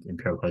name and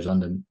Imperial College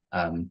London,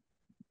 I'm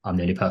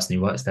the only person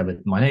who works there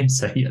with my name,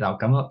 so yeah, that'll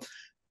come up.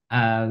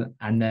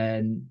 And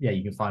then yeah,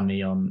 you can find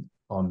me on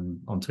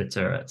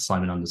Twitter at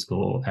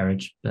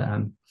Simon_Erridge.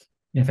 But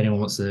if anyone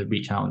wants to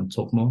reach out and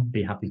talk more,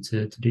 be happy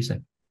to do so.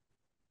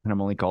 And I'm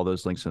going to link all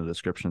those links in the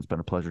description. It's been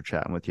a pleasure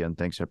chatting with you. And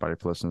thanks everybody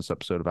for listening to this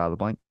episode of Out of the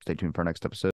Blank. Stay tuned for our next episode.